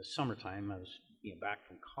 In the summertime, I was back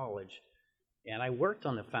from college, and I worked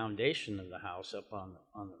on the foundation of the house up on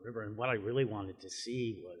the river. And what I really wanted to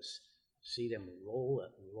see was them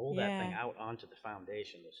roll that thing out onto the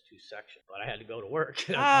foundation, those two sections. But I had to go to work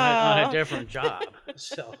on a different job,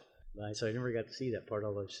 so I never got to see that part.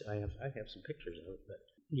 Although I have some pictures of it. But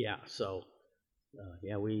yeah, so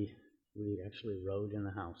we actually rode in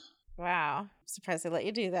the house. Wow. Surprised they let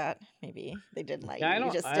you do that. Maybe they didn't let you.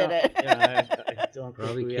 You just I did it. I don't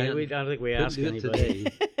Probably think we asked anybody.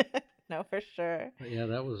 Today. No, for sure. But yeah,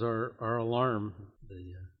 that was our alarm.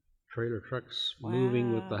 The trailer trucks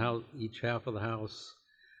moving with the house, each half of the house.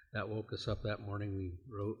 That woke us up that morning. We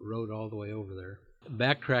rode all the way over there.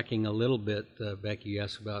 Backtracking a little bit, Becky, you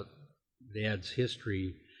asked about Dad's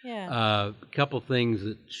history. Yeah. A couple things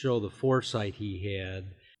that show the foresight he had.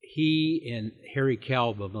 He and Harry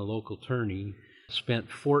Calvin, a local attorney, spent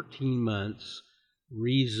 14 months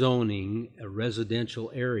rezoning a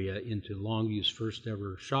residential area into Longview's first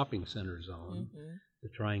ever shopping center zone, the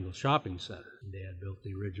Triangle Shopping Center. Dad built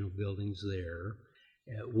the original buildings there,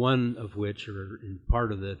 one of which, or in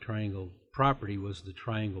part of the Triangle property, was the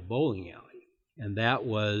Triangle Bowling Alley. And that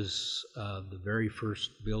was the very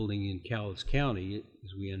first building in Cowlitz County,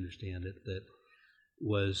 as we understand it, that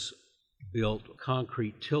was built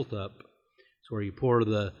concrete tilt-up. It's where you pour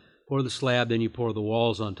the slab, then you pour the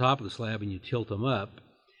walls on top of the slab, and you tilt them up.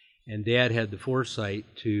 And Dad had the foresight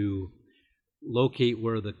to locate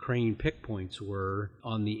where the crane pick points were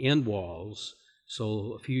on the end walls.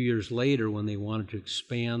 So a few years later, when they wanted to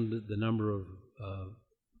expand the number of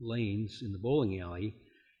lanes in the bowling alley,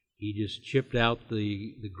 he just chipped out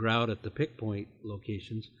the grout at the pick point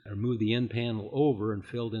locations, or moved the end panel over and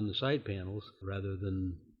filled in the side panels rather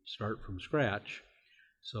than start from scratch.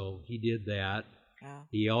 So he did that. Wow.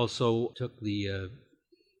 He also took the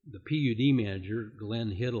PUD manager,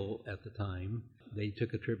 Glenn Hiddle, at the time. They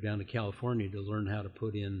took a trip down to California to learn how to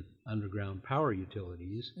put in underground power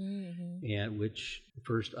utilities, and which the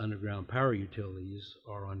first underground power utilities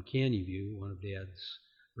are on Canyon View, one of Dad's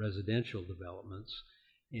residential developments.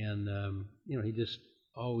 And he just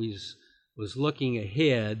always was looking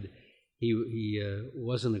ahead. He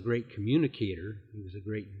wasn't a great communicator. He was a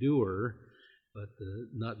great doer, but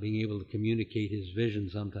not being able to communicate his vision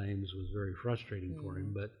sometimes was very frustrating for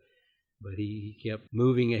him. But he kept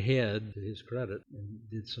moving ahead, to his credit, and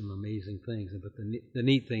did some amazing things. But the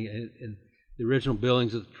neat thing, and the original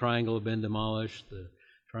buildings of the Triangle have been demolished. The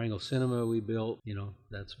Triangle Cinema we built,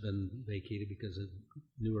 that's been vacated because the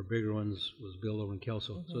newer, bigger ones was built over in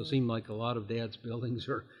Kelso. So it seemed like a lot of Dad's buildings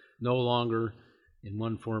are no longer in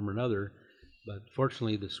one form or another. But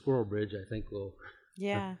fortunately, the Squirrel Bridge, I think, will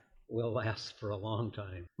last for a long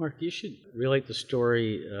time. Mark, you should relate the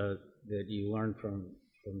story that you learned from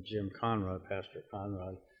Jim Conrad, Pastor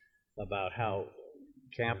Conrad, about how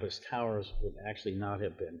Campus Towers would actually not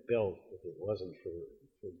have been built if it wasn't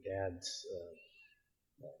for Dad's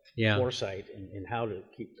foresight and how to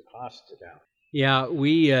keep the costs down.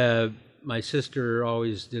 Yeah, my sister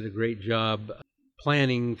always did a great job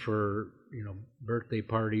planning for, birthday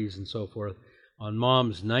parties and so forth. On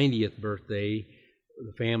Mom's 90th birthday,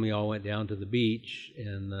 the family all went down to the beach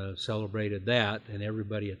and celebrated that, and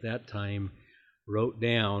everybody at that time wrote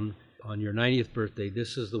down, on your 90th birthday,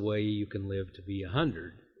 this is the way you can live to be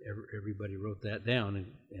 100. Everybody wrote that down,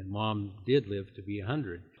 and Mom did live to be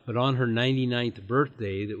 100. But on her 99th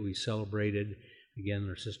birthday that we celebrated, again,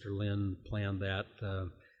 her sister Lynn planned that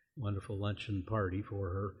wonderful luncheon party for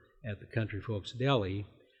her at the Country Folks Deli.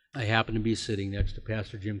 I happened to be sitting next to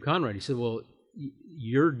Pastor Jim Conrad. He said, well,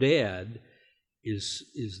 your dad is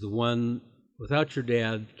the one, without your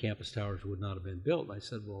dad, Campus Towers would not have been built. And I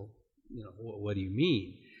said, well, what do you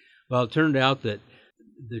mean? Well, it turned out that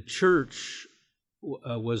the church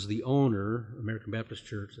was the owner, American Baptist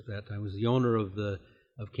Church at that time, was the owner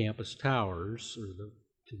of Campus Towers,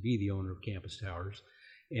 to be the owner of Campus Towers,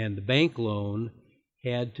 and the bank loan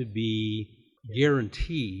had to be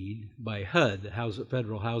guaranteed by HUD, the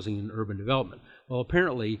Federal Housing and Urban Development. Well,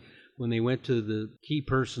 apparently, when they went to the key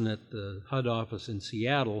person at the HUD office in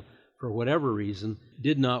Seattle, for whatever reason,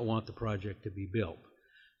 did not want the project to be built.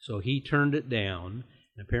 So he turned it down,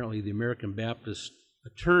 and apparently the American Baptist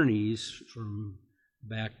attorneys from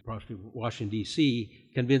back Washington,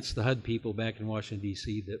 D.C., convinced the HUD people back in Washington,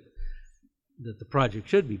 D.C. that the project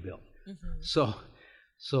should be built.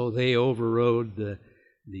 So they overrode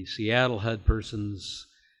the Seattle HUD person's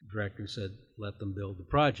director and said, let them build the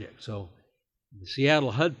project. So the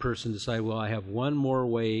Seattle HUD person decided, well, I have one more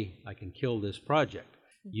way I can kill this project.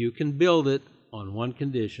 You can build it on one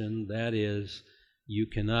condition, that is, you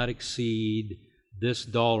cannot exceed this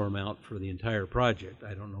dollar amount for the entire project.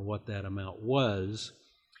 I don't know what that amount was,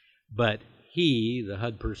 but the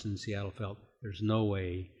HUD person in Seattle, felt there's no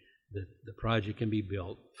way that the project can be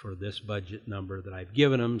built for this budget number that I've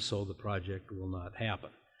given them, so the project will not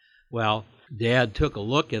happen. Well, Dad took a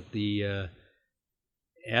look at the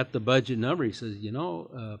budget number. He says,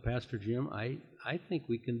 Pastor Jim, I think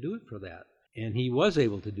we can do it for that. And he was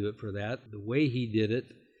able to do it for that. The way he did it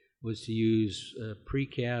was to use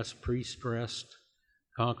precast, pre-stressed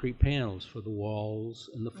concrete panels for the walls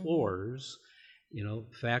and the floors,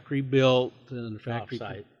 factory built and factory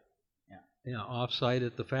Off-site. Off-site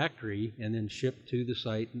at the factory, and then shipped to the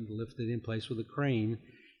site and lifted in place with a crane.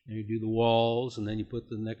 And you do the walls, and then you put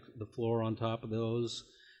the floor on top of those,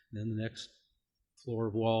 and then the next floor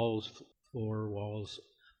walls,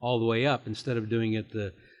 all the way up, instead of doing it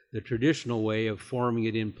the traditional way of forming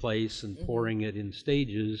it in place and pouring it in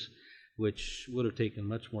stages, which would have taken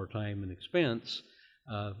much more time and expense.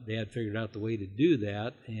 They had figured out the way to do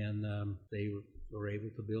that, and they were able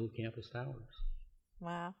to build Campus Towers.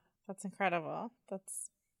 Wow, that's incredible. That's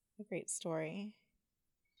a great story.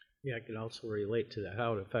 Yeah, I can also relate to that,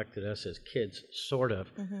 how it affected us as kids, sort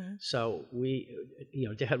of. So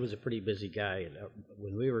Dad was a pretty busy guy, and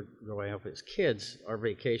when we were growing up as kids, our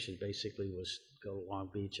vacation basically was go to Long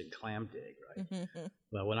Beach and clam dig, right?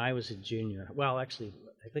 Well, when I was a junior, actually,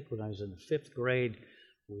 I think when I was in the 5th grade,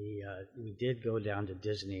 we did go down to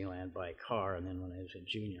Disneyland by car, and then when I was in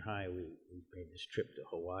junior high, we made this trip to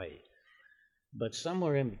Hawaii. But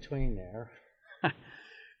somewhere in between there,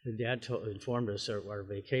 the Dad informed us that our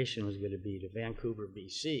vacation was going to be to Vancouver,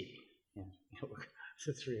 BC. And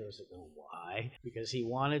the three of us said, well, why? Because he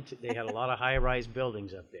wanted to, they had a lot of high-rise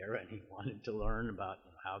buildings up there, and he wanted to learn about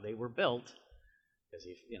how they were built. Because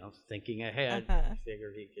he, thinking ahead, he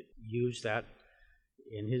figured he could use that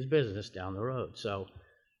in his business down the road. So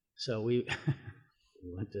we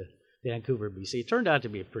went to Vancouver, BC. It turned out to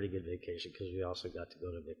be a pretty good vacation because we also got to go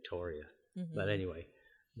to Victoria. But anyway,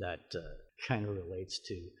 that kind of relates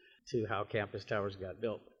to how Campus Towers got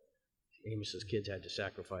built. Amos's kids had to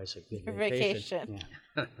sacrifice a good vacation.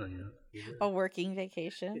 Yeah. A working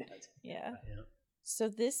vacation. Yeah. So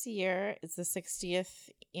this year is the 60th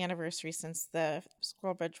anniversary since the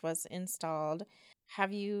Squirrel Bridge was installed.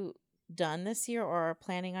 Have you done this year or are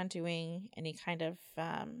planning on doing any kind of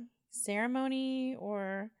ceremony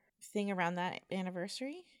or thing around that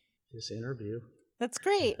anniversary? This interview That's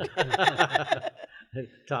great.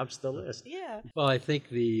 tops the list. Yeah. Well, I think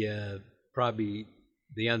the probably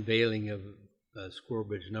the unveiling of Squirrel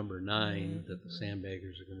Bridge number 9 that the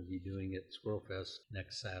Sandbaggers are going to be doing at Squirrel Fest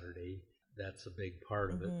next Saturday. That's a big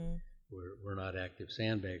part of it. We're not active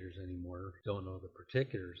sandbaggers anymore. Don't know the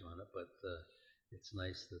particulars on it, but it's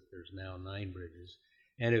nice that there's now 9 bridges.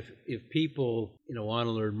 And if people want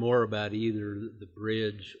to learn more about either the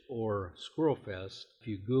bridge or Squirrel Fest, if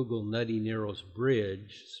you Google Nutty Narrows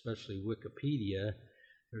Bridge, especially Wikipedia,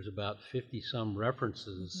 there's about 50 some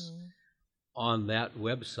references on that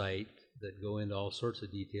website that go into all sorts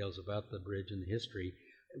of details about the bridge and the history.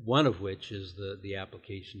 One of which is the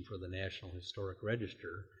application for the National Historic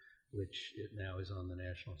Register, which it now is on the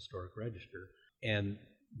National Historic Register. And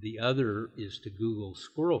the other is to Google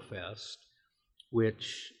Squirrel Fest,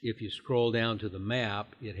 which, if you scroll down to the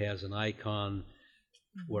map, it has an icon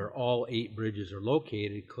where all 8 bridges are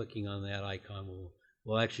located. Clicking on that icon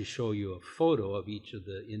will actually show you a photo of each of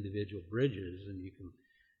the individual bridges, and you can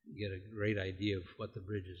get a great idea of what the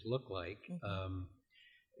bridges look like.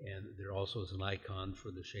 And there also is an icon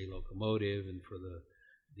for the Shea locomotive and for the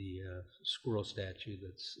squirrel statue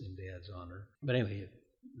that's in Dad's honor. But anyway,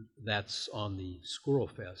 that's on the Squirrel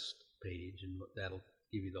Fest page, and that'll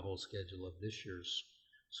give you the whole schedule of this year's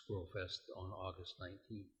Squirrel Fest on August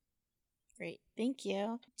 19th. Great. Thank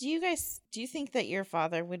you. Do you think that your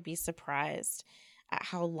father would be surprised at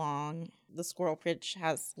how long the Squirrel Bridge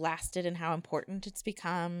has lasted and how important it's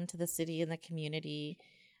become to the city and the community,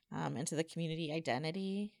 and to the community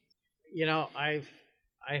identity?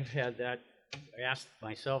 I've had that, asked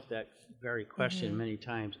myself that very question many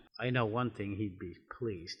times. I know one thing, he'd be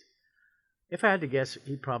pleased. If I had to guess,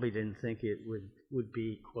 he probably didn't think it would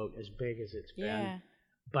be, quote, as big as it's been.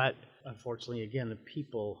 But unfortunately, again, the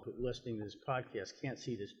people listening to this podcast can't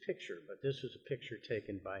see this picture, but this was a picture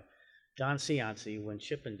taken by Don Cianci when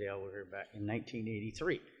Chippendale were here back in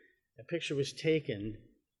 1983. The picture was taken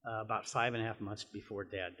about 5.5 months before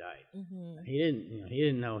Dad died. He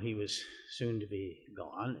didn't know he was soon to be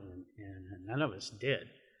gone, and none of us did.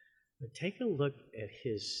 But take a look at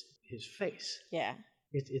his face. Yeah.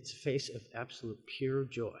 It's a face of absolute pure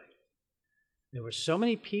joy. There were so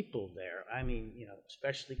many people there. I mean,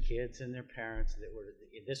 especially kids and their parents that were.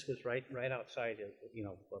 This was right outside of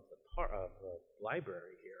the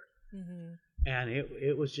library here, and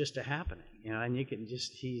it was just a happening. And you can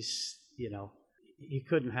just you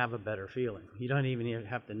couldn't have a better feeling. You don't even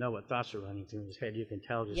have to know what thoughts are running through his head. You can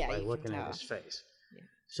tell just by looking at his face. Yeah.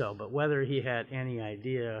 So, but whether he had any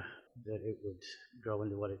idea that it would grow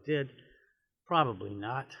into what it did, probably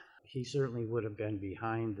not. He certainly would have been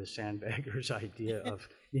behind the Sandbaggers' idea of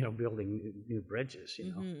building new bridges.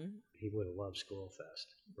 He would have loved Squirrel Fest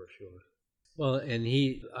for sure. Well, and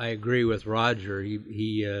I agree with Roger.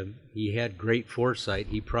 He had great foresight.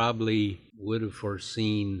 He probably would have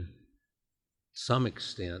foreseen some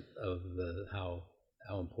extent of how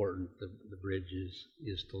important the bridge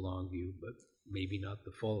is to Longview, but maybe not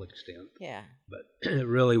the full extent. Yeah. But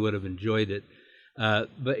really would have enjoyed it.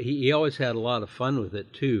 But he always had a lot of fun with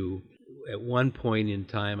it too. At one point in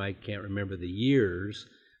time, I can't remember the years,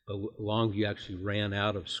 but Longview actually ran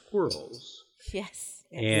out of squirrels. Yes.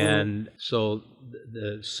 And so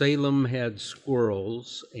the Salem had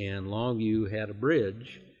squirrels and Longview had a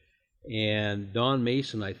bridge. And Don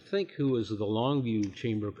Mason, I think, who was the Longview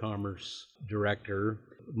Chamber of Commerce director,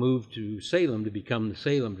 moved to Salem to become the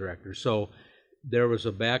Salem director. So there was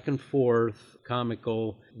a back and forth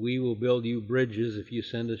comical, we will build you bridges if you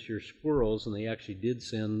send us your squirrels. And they actually did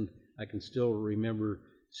send, I can still remember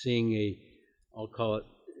seeing I'll call it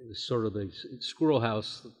sort of the squirrel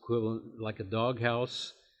house equivalent, like a dog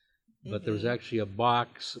house. But there was actually a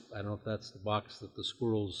box. I don't know if that's the box that the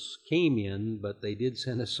squirrels came in, but they did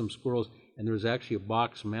send us some squirrels. And there was actually a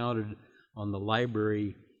box mounted on the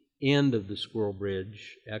library end of the Squirrel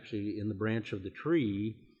Bridge, actually in the branch of the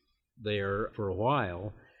tree there for a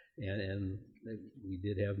while. And we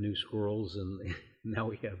did have new squirrels, and now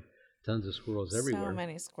we have tons of squirrels everywhere. So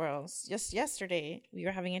many squirrels. Just yesterday, we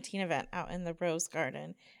were having a teen event out in the Rose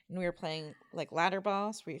Garden, and we were playing like ladder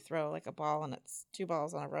balls, where you throw like a ball, and it's 2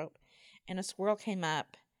 balls on a rope. And a squirrel came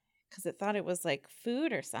up because it thought it was like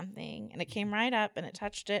food or something. And it came right up and it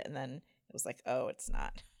touched it. And then it was like, oh, it's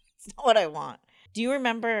not. It's not what I want. Do you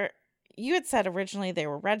remember, you had said originally they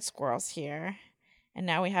were red squirrels here. And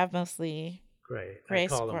now we have mostly gray I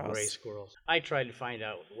call squirrels. Them gray squirrels. I tried to find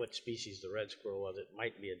out what species the red squirrel was. It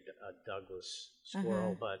might be a Douglas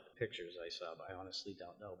squirrel, but pictures I saw, I honestly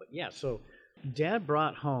don't know. But yeah, so Dad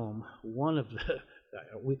brought home one of the,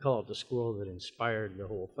 we call it the squirrel that inspired the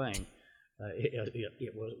whole thing.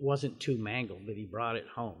 It wasn't too mangled, but he brought it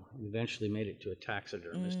home. He eventually made it to a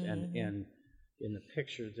taxidermist. And in the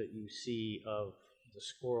picture that you see of the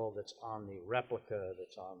squirrel that's on the replica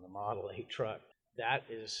that's on the Model A truck, that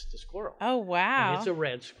is the squirrel. Oh, wow. And it's a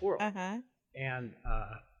red squirrel. Uh-huh. And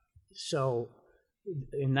so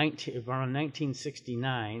around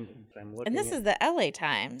 1969, I'm looking And this is the LA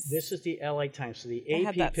Times. This is the LA Times. So the I AP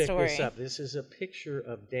had that picked story. this up. This is a picture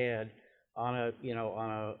of Dad on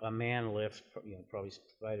a man lift, probably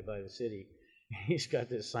provided by the city. He's got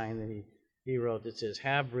this sign that he wrote that says,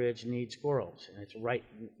 "Have bridge, need squirrels." And it's right,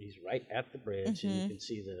 he's right at the bridge, and you can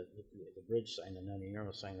see the bridge sign, the Nutty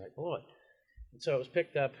sign right below it. And so it was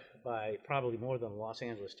picked up by probably more than the Los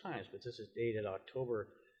Angeles Times, but this is dated October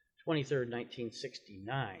 23rd,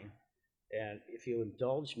 1969. And if you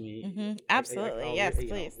indulge me, Absolutely, yes,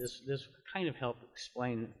 please. This kind of helped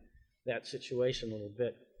explain that situation a little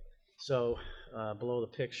bit. So below the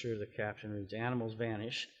picture, the caption reads, "Animals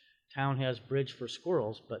vanish. Town has bridge for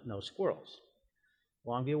squirrels, but no squirrels."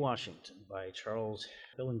 Longview, Washington, by Charles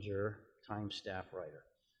Hillinger, Times staff writer.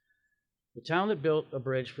 The town that built a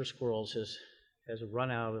bridge for squirrels has run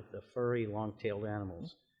out of the furry, long-tailed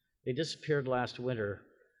animals. They disappeared last winter,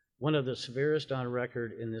 one of the severest on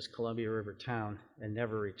record in this Columbia River town, and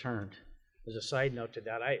never returned. As a side note to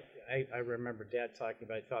that, I remember Dad talking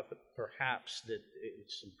about, I thought that perhaps that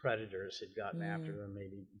some predators had gotten after them,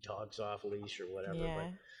 maybe dogs off leash or whatever.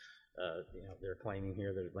 Yeah. But they're claiming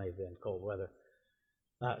here that it might have been cold weather.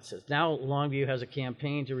 It says, now Longview has a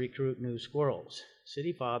campaign to recruit new squirrels.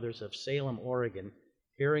 City fathers of Salem, Oregon,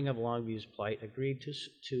 hearing of Longview's plight, agreed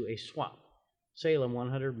to a swap. Salem,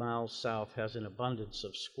 100 miles south, has an abundance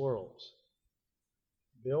of squirrels.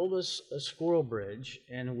 Build us a squirrel bridge,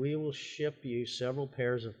 and we will ship you several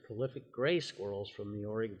pairs of prolific gray squirrels from the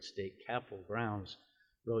Oregon State Capitol grounds,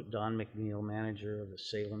 wrote Don McNeil, manager of the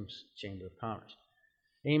Salem's Chamber of Commerce.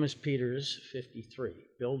 Amos Peters, 53,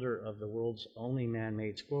 builder of the world's only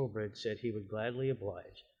man-made squirrel bridge, said he would gladly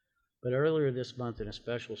oblige. But earlier this month, in a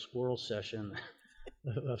special squirrel session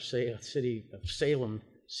of Salem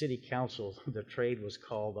City Council, the trade was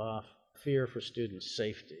called off. Fear for students'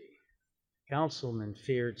 safety. Councilmen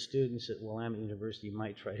feared students at Willamette University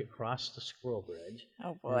might try to cross the squirrel bridge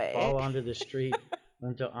and fall onto the street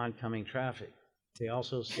into oncoming traffic. They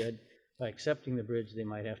also said by accepting the bridge, they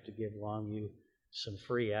might have to give Longview some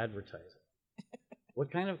free advertising.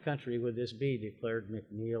 What kind of country would this be, declared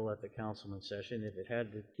McNeil at the councilman session,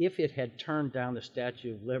 if it had turned down the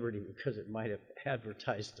Statue of Liberty because it might have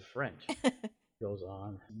advertised the French? Goes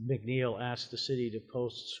on. McNeil asked the city to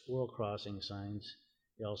post squirrel crossing signs.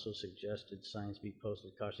 He also suggested signs be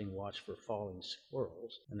posted cautioning watch for falling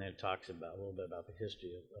squirrels. And then it talks about a little bit about the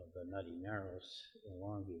history of the Nutty Narrows in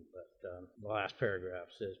Longview. But the last paragraph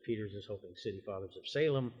says, Peters is hoping city fathers of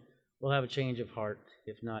Salem will have a change of heart.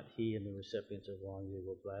 If not, he and the recipients of Longview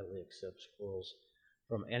will gladly accept squirrels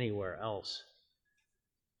from anywhere else.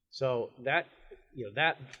 So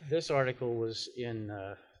this article was in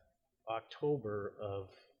October of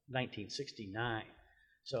 1969.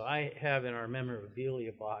 So I have in our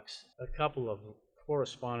memorabilia box a couple of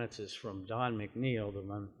correspondences from Don McNeil,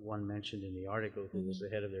 the one mentioned in the article, who was the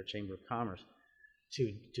head of their Chamber of Commerce,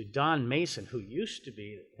 to Don Mason, who used to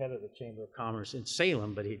be the head of the Chamber of Commerce in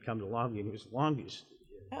Salem, but he'd come to Longview, and he was Longview's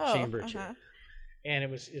chamber chair. And it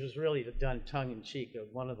was really done tongue-in-cheek.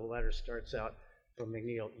 One of the letters starts out from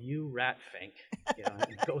McNeil, "You rat fink," and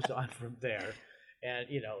it goes on from there. And,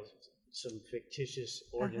 some fictitious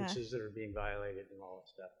ordinances that are being violated and all that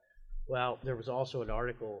stuff. Well, there was also an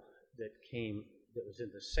article that was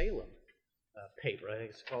in the Salem paper. I think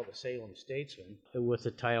it's called the Salem Statesman, with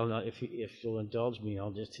the title, if you'll indulge me,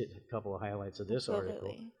 I'll just hit a couple of highlights of this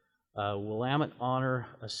article. Willamette honor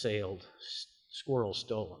assailed, squirrel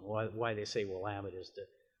stolen. Why they say Willamette is the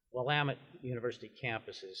Willamette University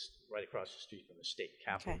campus is right across the street from the state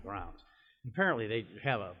capitol grounds. Apparently they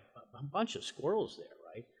have a bunch of squirrels there,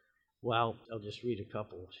 right? Well, I'll just read a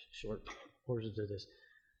couple short portions of this.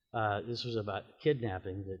 This was about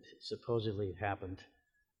kidnapping that supposedly happened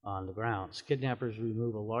on the grounds. Kidnappers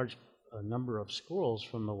remove a large number of squirrels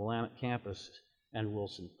from the Willamette campus and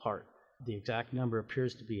Wilson Park. The exact number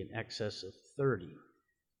appears to be in excess of 30.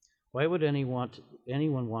 Why would anyone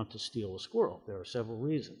want to steal a squirrel? There are several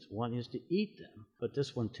reasons. One is to eat them, but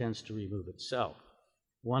this one tends to remove itself.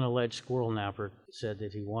 One alleged squirrel napper said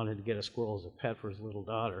that he wanted to get a squirrel as a pet for his little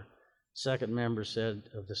daughter. Second member said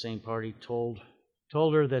of the same party told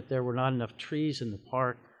her that there were not enough trees in the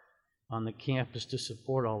park on the campus to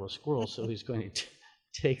support all the squirrels, so he's going to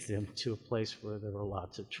take them to a place where there were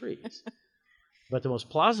lots of trees. But the most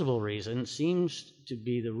plausible reason seems to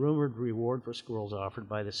be the rumored reward for squirrels offered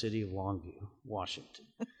by the city of Longview, Washington.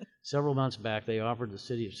 Several months back, they offered the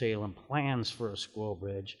city of Salem plans for a squirrel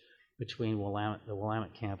bridge between the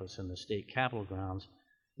Willamette campus and the state capitol grounds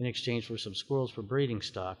in exchange for some squirrels for breeding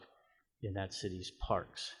stock in that city's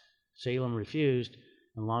parks. Salem refused,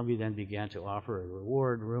 and Longview then began to offer a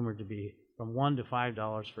reward rumored to be from $1 to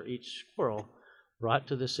 $5 for each squirrel brought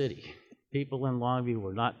to the city. People in Longview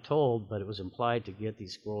were not told, but it was implied to get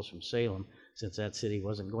these squirrels from Salem, since that city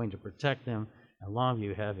wasn't going to protect them, and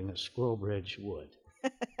Longview having a squirrel bridge would.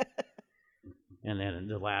 And then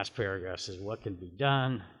the last paragraph says, what can be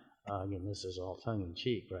done? Again, this is all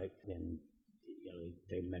tongue-in-cheek, right? And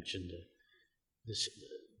they mentioned the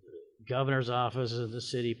governor's office of the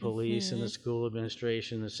city police and the school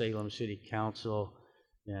administration, the Salem City Council,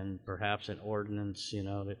 and perhaps an ordinance,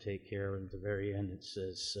 to take care of. At the very end, it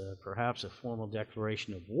says, perhaps a formal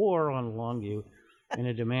declaration of war on Longview and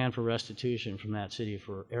a demand for restitution from that city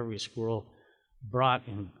for every squirrel brought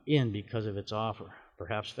in because of its offer.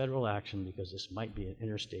 Perhaps federal action, because this might be an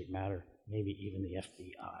interstate matter, maybe even the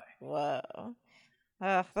FBI. Whoa.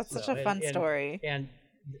 That's such a fun story. And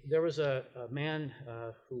there was a man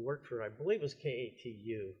who worked for, I believe it was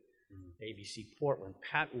KATU, ABC Portland,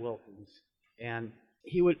 Pat Wilkins, and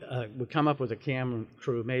he would come up with a camera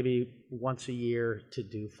crew maybe once a year to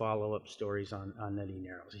do follow-up stories on Nutty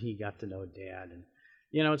Narrows. He got to know Dad, and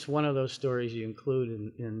it's one of those stories you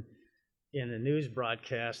include in a news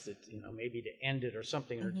broadcast that maybe to end it or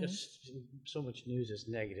something, or just so much news is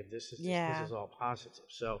negative. This is all positive.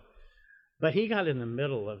 So, but he got in the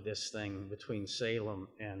middle of this thing between Salem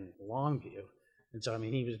and Longview, and so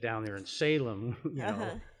he was down there in Salem,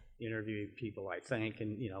 interviewing people, I think,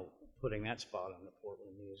 and putting that spot on the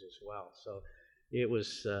Portland News as well. So it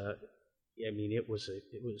was, it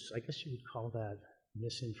was, I guess you would call that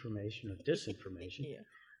misinformation or disinformation. Yeah.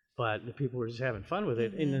 But the people were just having fun with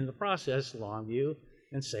it, and in the process, Longview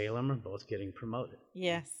and Salem are both getting promoted.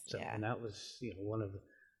 Yes. So, and that was, one of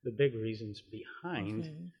the big reasons behind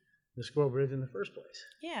the squirrel bridge in the first place.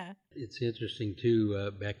 Yeah. It's interesting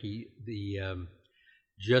too, Becky.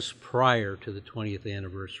 Just prior to the 20th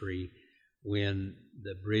anniversary, when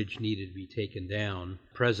the bridge needed to be taken down,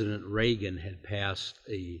 President Reagan had passed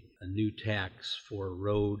a new tax for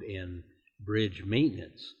road and bridge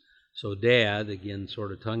maintenance. So Dad, again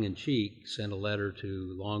sort of tongue-in-cheek, sent a letter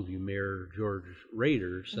to Longview Mayor George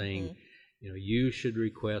Rader saying, you should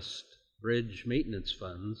request bridge maintenance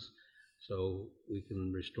funds so we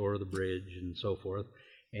can restore the bridge and so forth.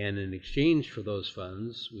 And in exchange for those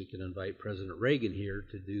funds, we can invite President Reagan here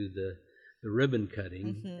to do the ribbon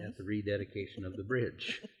cutting at the rededication of the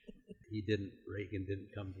bridge. Reagan didn't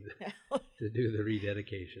come to do the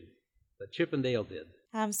rededication, but Chip and Dale did.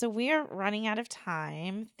 So we are running out of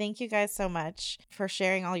time. Thank you guys so much for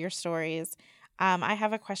sharing all your stories. I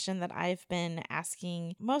have a question that I've been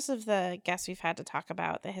asking most of the guests we've had to talk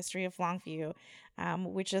about the history of Longview,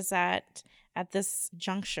 which is that at this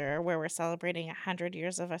juncture where we're celebrating 100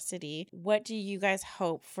 years of a city, what do you guys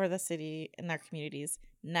hope for the city and their communities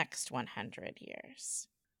next 100 years?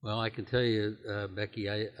 Well, I can tell you, Becky,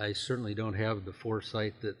 I certainly don't have the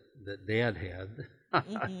foresight that Dad had.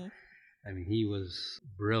 He was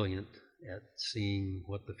brilliant at seeing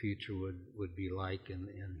what the future would be like, and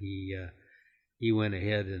he went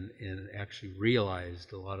ahead and actually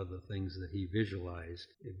realized a lot of the things that he visualized.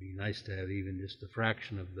 It'd be nice to have even just a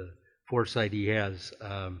fraction of the foresight he has.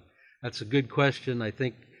 That's a good question. I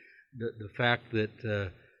think the fact that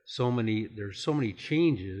there's so many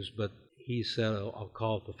changes, but he said, I'll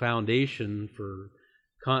call it the foundation for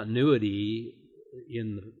continuity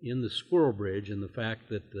in the Squirrel Bridge, and the fact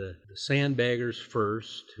that the Sandbaggers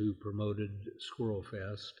first, who promoted Squirrel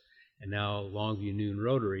Fest, and now Longview Noon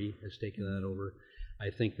Rotary has taken that over. I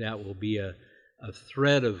think that will be a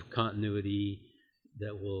thread of continuity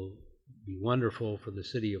that will be wonderful for the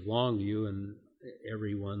city of Longview and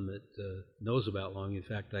everyone that knows about Longview. In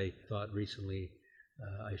fact, I thought recently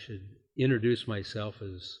I should introduce myself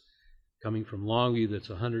as coming from Longview, that's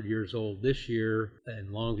 100 years old this year, and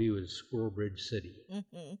Longview is Squirrel Bridge City.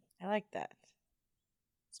 I like that.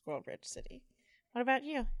 Squirrel Bridge City. What about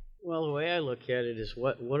you? Well, the way I look at it is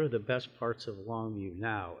what are the best parts of Longview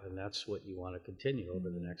now, and that's what you want to continue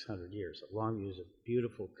over the next 100 years. Longview is a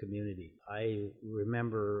beautiful community. I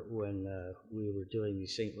remember when we were doing the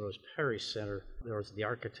St. Rose Parish Center, the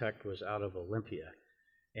architect was out of Olympia,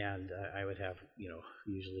 and I would have,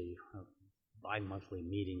 usually bi-monthly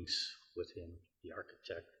meetings with him, the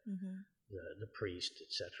architect, the priest,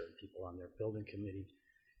 etc., people on their building committee.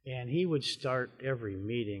 And he would start every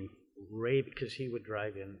meeting because he would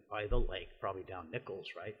drive in by the lake, probably down Nichols,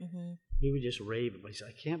 right? he would just rave. He said,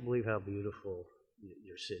 I can't believe how beautiful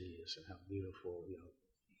your city is and how beautiful,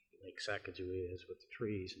 Lake Sacagawea is with the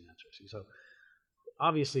trees and that sort of thing. So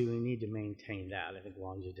obviously we need to maintain that. I think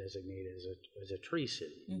Longview designated as a tree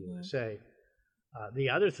city in the USA.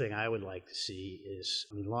 The other thing I would like to see is,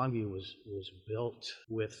 Longview was built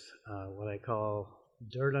with what I call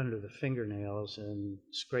dirt under the fingernails and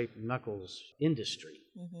scrape knuckles industry.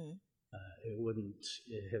 It wouldn't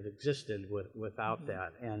have existed without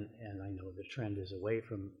that. And I know the trend is away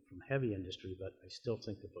from heavy industry, but I still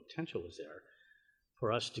think the potential is there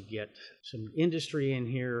for us to get some industry in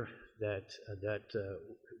here that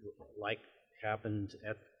like happened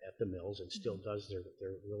at the mills and still does their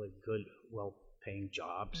really good, well-paying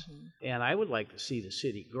jobs. And I would like to see the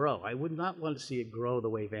city grow. I would not want to see it grow the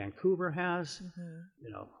way Vancouver has.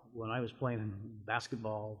 When I was playing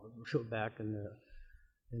basketball back in the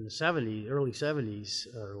 70s, early 70s,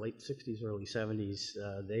 or late 60s, early 70s,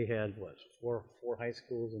 they had four high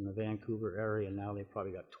schools in the Vancouver area, and now they've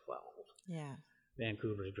probably got 12. Yeah.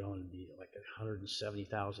 Vancouver's grown to be like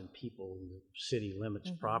 170,000 people in the city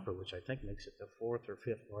limits proper, which I think makes it the fourth or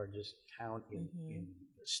fifth largest town in the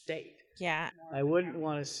state. Yeah. I wouldn't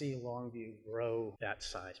want to see Longview grow that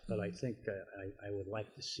size, but I think I would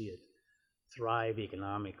like to see it thrive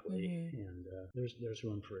economically, and there's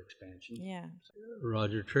room for expansion. Yeah.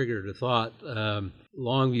 Roger triggered a thought.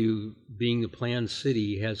 Longview, being a planned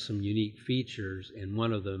city, has some unique features, and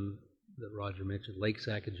one of them that Roger mentioned, Lake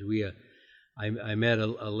Sacagawea. I met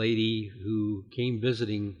a lady who came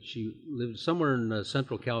visiting. She lived somewhere in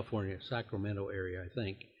Central California, Sacramento area, I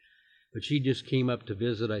think. But she just came up to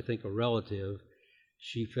visit, I think, a relative.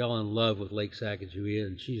 She fell in love with Lake Sacagawea,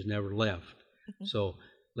 and she's never left. So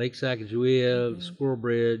Lake Sacagawea, Squirrel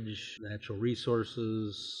Bridge, natural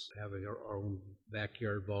resources, having our own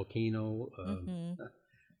backyard volcano.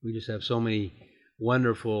 We just have so many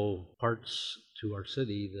wonderful parts to our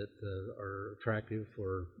city that are attractive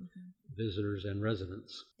for visitors and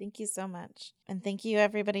residents. Thank you so much. And thank you,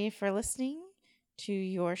 everybody, for listening to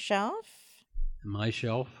Your Shelf. My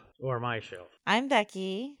Shelf. Or My Shelf. I'm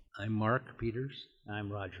Becky. I'm Mark Peters.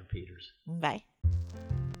 I'm Roger Peters. Bye.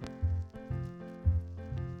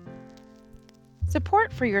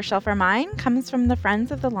 Support for Your Shelf or Mine comes from the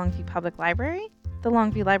Friends of the Longview Public Library, the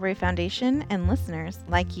Longview Library Foundation, and listeners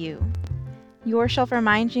like you. Your Shelf or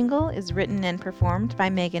Mine jingle is written and performed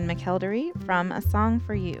by Megan McKeldery from A Song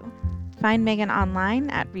for You. Find Megan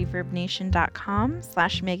online at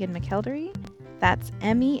reverbnation.com/Megan McKeldery. That's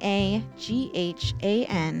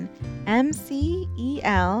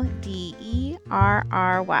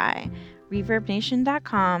MEAGHANMCELDERRY.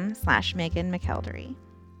 reverbnation.com/Megan McKeldery.